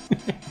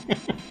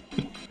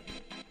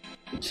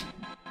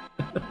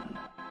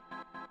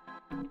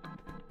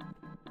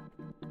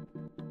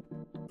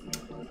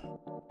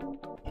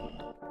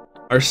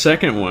 Our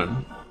second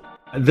one.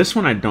 This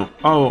one I don't...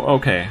 Oh,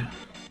 okay.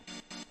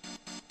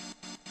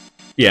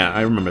 Yeah,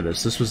 I remember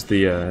this. This was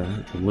the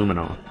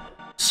Luminol.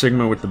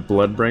 Sigma with the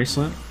blood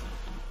bracelet.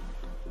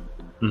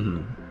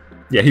 Mm-hmm.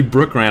 Yeah, he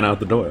Brook ran out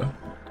the door.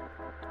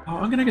 Oh,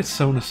 I'm gonna get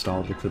so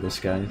nostalgic for this,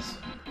 guys.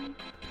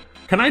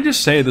 Can I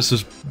just say this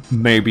is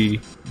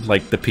maybe,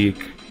 like, the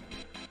peak?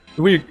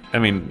 I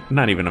mean,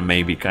 not even a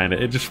maybe, kinda.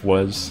 It just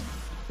was.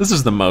 This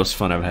is the most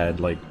fun I've had,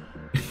 like,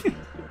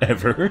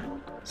 ever.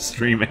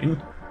 Streaming.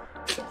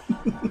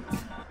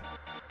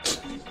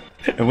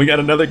 And we got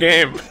another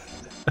game.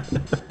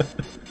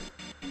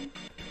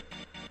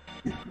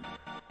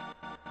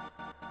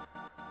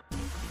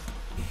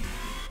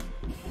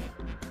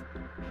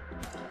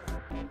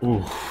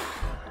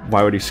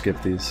 Why would he skip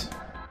these?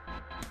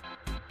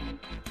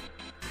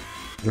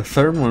 The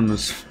third one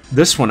was...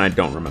 This one I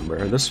don't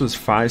remember. This was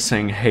Fi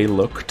saying, "Hey,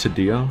 look," to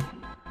Dio.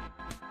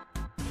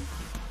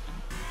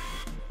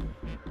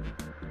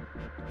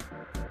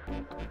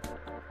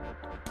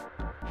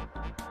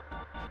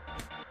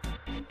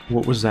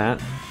 What was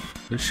that?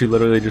 She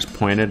literally just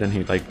pointed and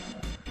he, like...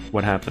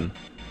 What happened?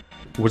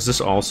 Was this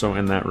also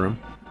in that room?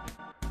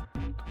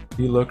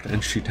 He looked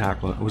and she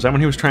tackled. Was that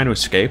when he was trying to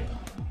escape?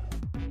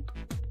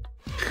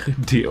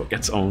 Dio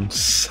gets owned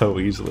so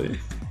easily.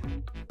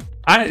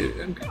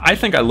 I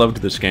think I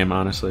loved this game,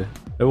 honestly.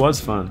 It was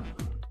fun.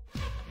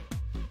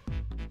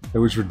 It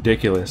was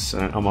ridiculous,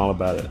 and I'm all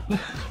about it.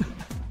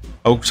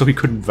 Oh, so he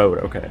couldn't vote,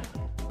 okay.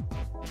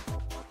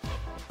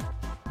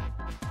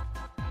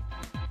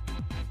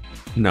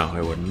 No,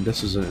 it wouldn't.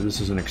 This is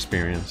an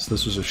experience.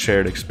 This was a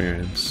shared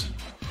experience.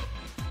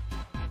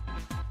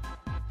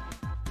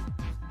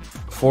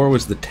 4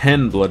 was the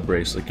 10 blood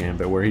bracelet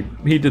gambit, where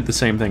he did the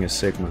same thing as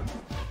Sigma.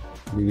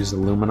 He used the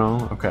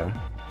luminol? Okay.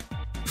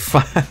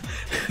 5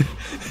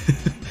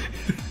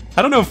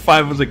 I don't know if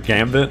 5 was a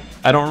gambit.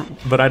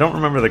 But I don't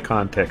remember the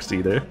context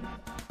either.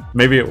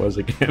 Maybe it was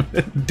a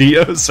gambit.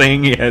 Dio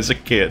saying he has a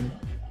kid.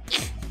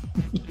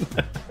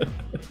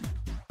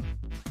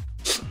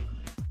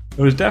 It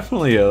was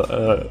definitely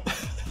a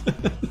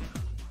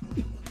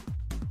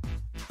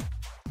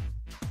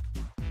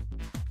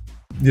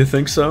You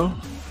think so?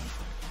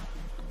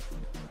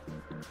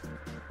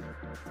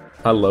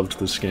 I loved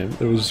this game.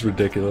 It was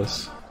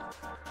ridiculous.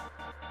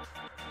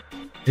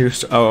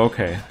 Oh,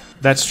 okay.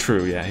 That's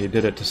true, yeah. He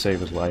did it to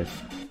save his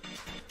life.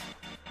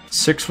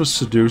 6 was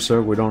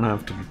Seducer. We don't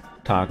have to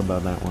talk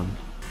about that one.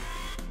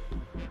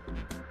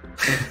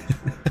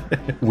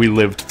 We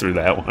lived through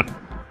that one.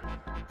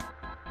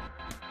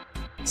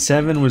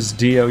 7 was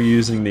Dio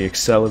using the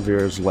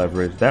Accelevir's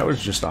leverage. That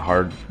was just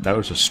that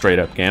was a straight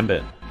up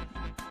gambit.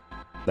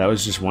 That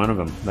was just one of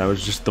them. That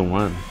was just the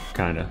one,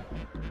 kinda.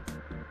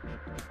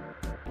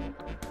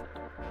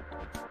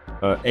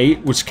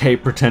 8 was Kay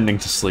pretending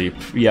to sleep.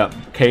 Yep,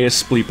 Kay is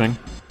sleeping.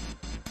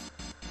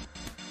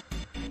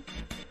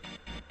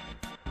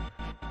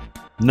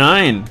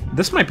 9!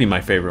 This might be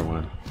my favorite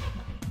one.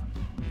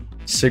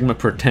 Sigma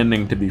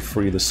pretending to be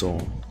Free the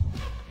Soul.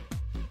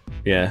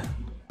 Yeah.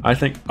 I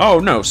think... Oh,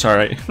 no,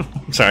 sorry.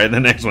 Sorry, the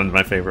next one's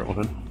my favorite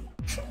one.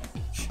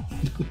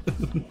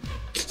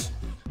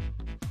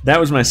 That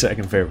was my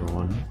second favorite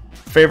one.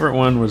 Favorite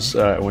one was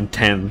when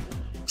 10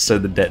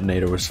 said the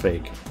detonator was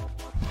fake.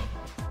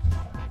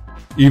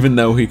 Even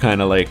though he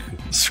kind of, like,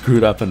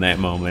 screwed up in that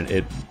moment,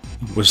 it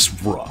was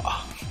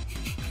raw.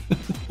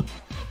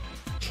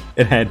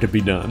 It had to be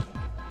done.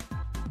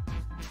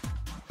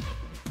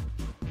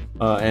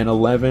 And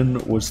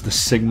 11 was the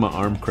Sigma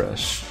arm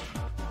crush,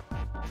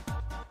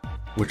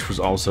 which was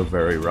also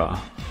very raw.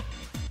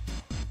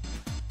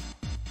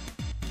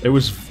 It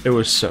was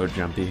so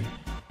jumpy.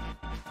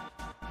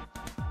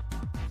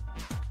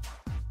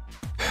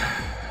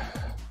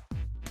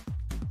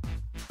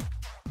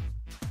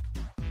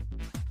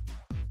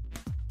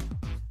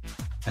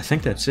 I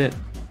think that's it.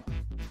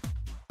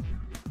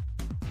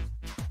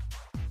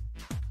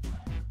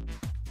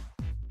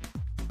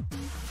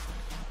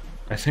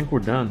 I think we're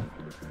done.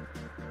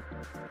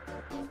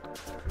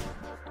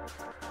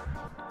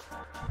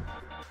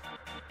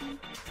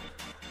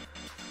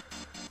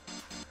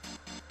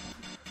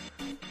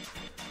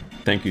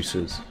 Thank you,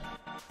 Sis.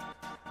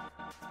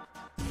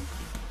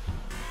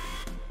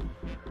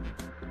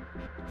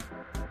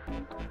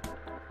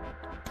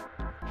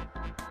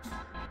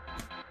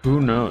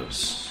 Who knows?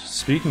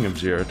 Speaking of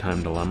Zero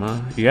Time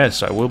Dilemma,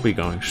 yes, I will be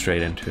going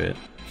straight into it.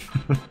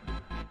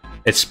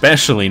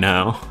 Especially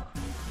now,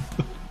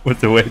 with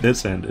the way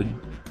this ended.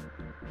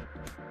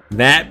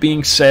 That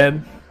being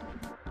said,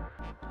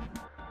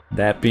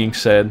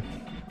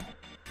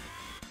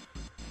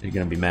 you're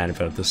gonna be mad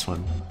about this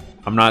one.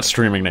 I'm not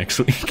streaming next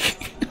week.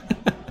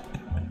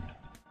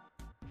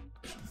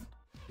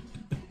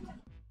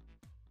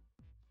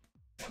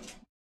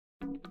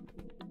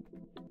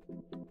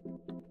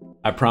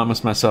 I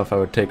promised myself I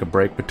would take a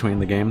break between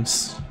the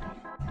games,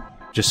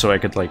 just so I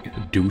could,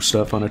 like, do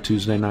stuff on a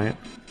Tuesday night.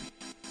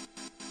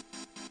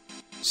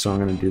 So I'm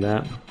gonna do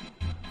that.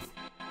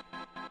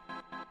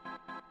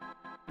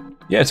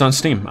 Yeah, it's on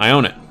Steam. I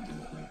own it.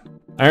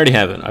 I already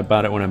have it. I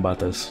bought it when I bought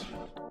this.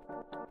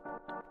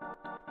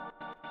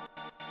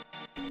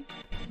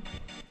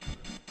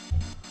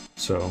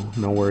 So,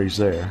 no worries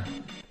there.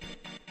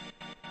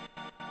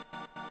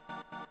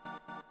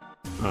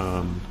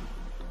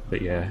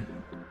 But yeah.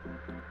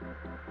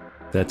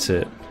 That's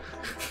it.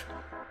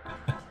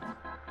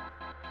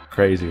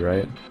 Crazy,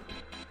 right?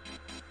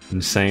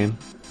 Insane.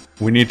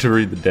 We need to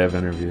read the dev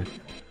interview.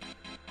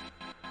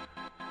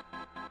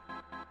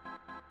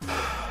 Oh,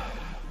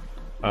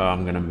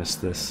 I'm gonna miss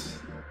this.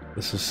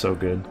 This is so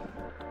good.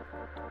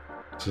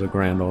 This is a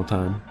grand old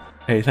time.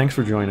 Hey, thanks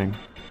for joining.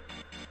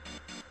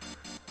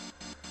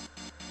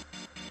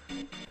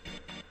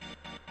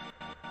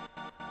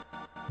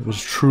 It was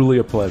truly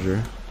a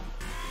pleasure.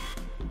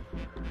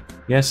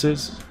 Yes,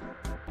 it's...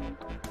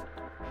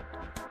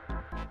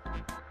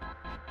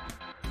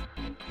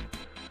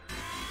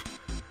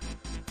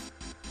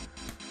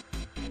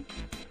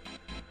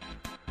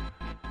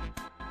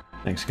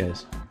 Thanks,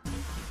 guys.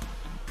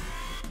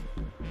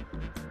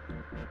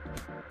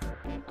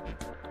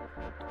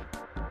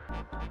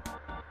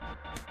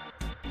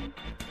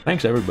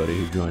 Thanks everybody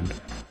who joined.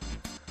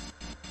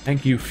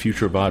 Thank you,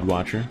 future VOD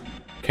watcher.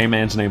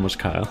 K-Man's name was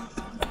Kyle.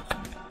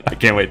 I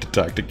can't wait to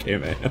talk to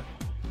K-Man.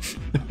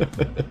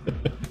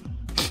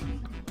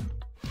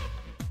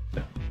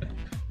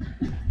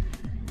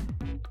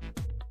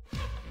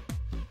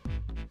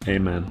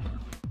 Amen.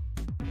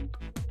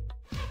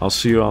 I'll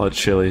see you all at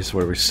Chili's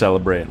where we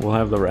celebrate. We'll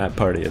have the rap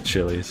party at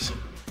Chili's.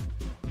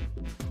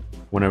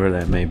 Whenever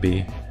that may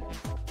be.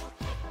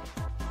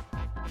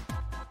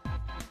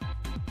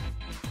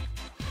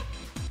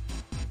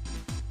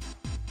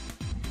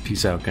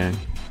 Peace out, gang.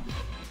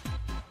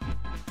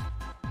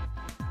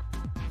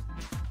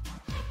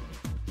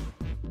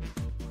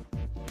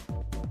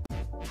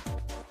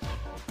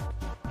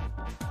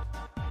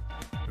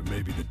 Or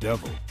maybe the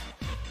devil.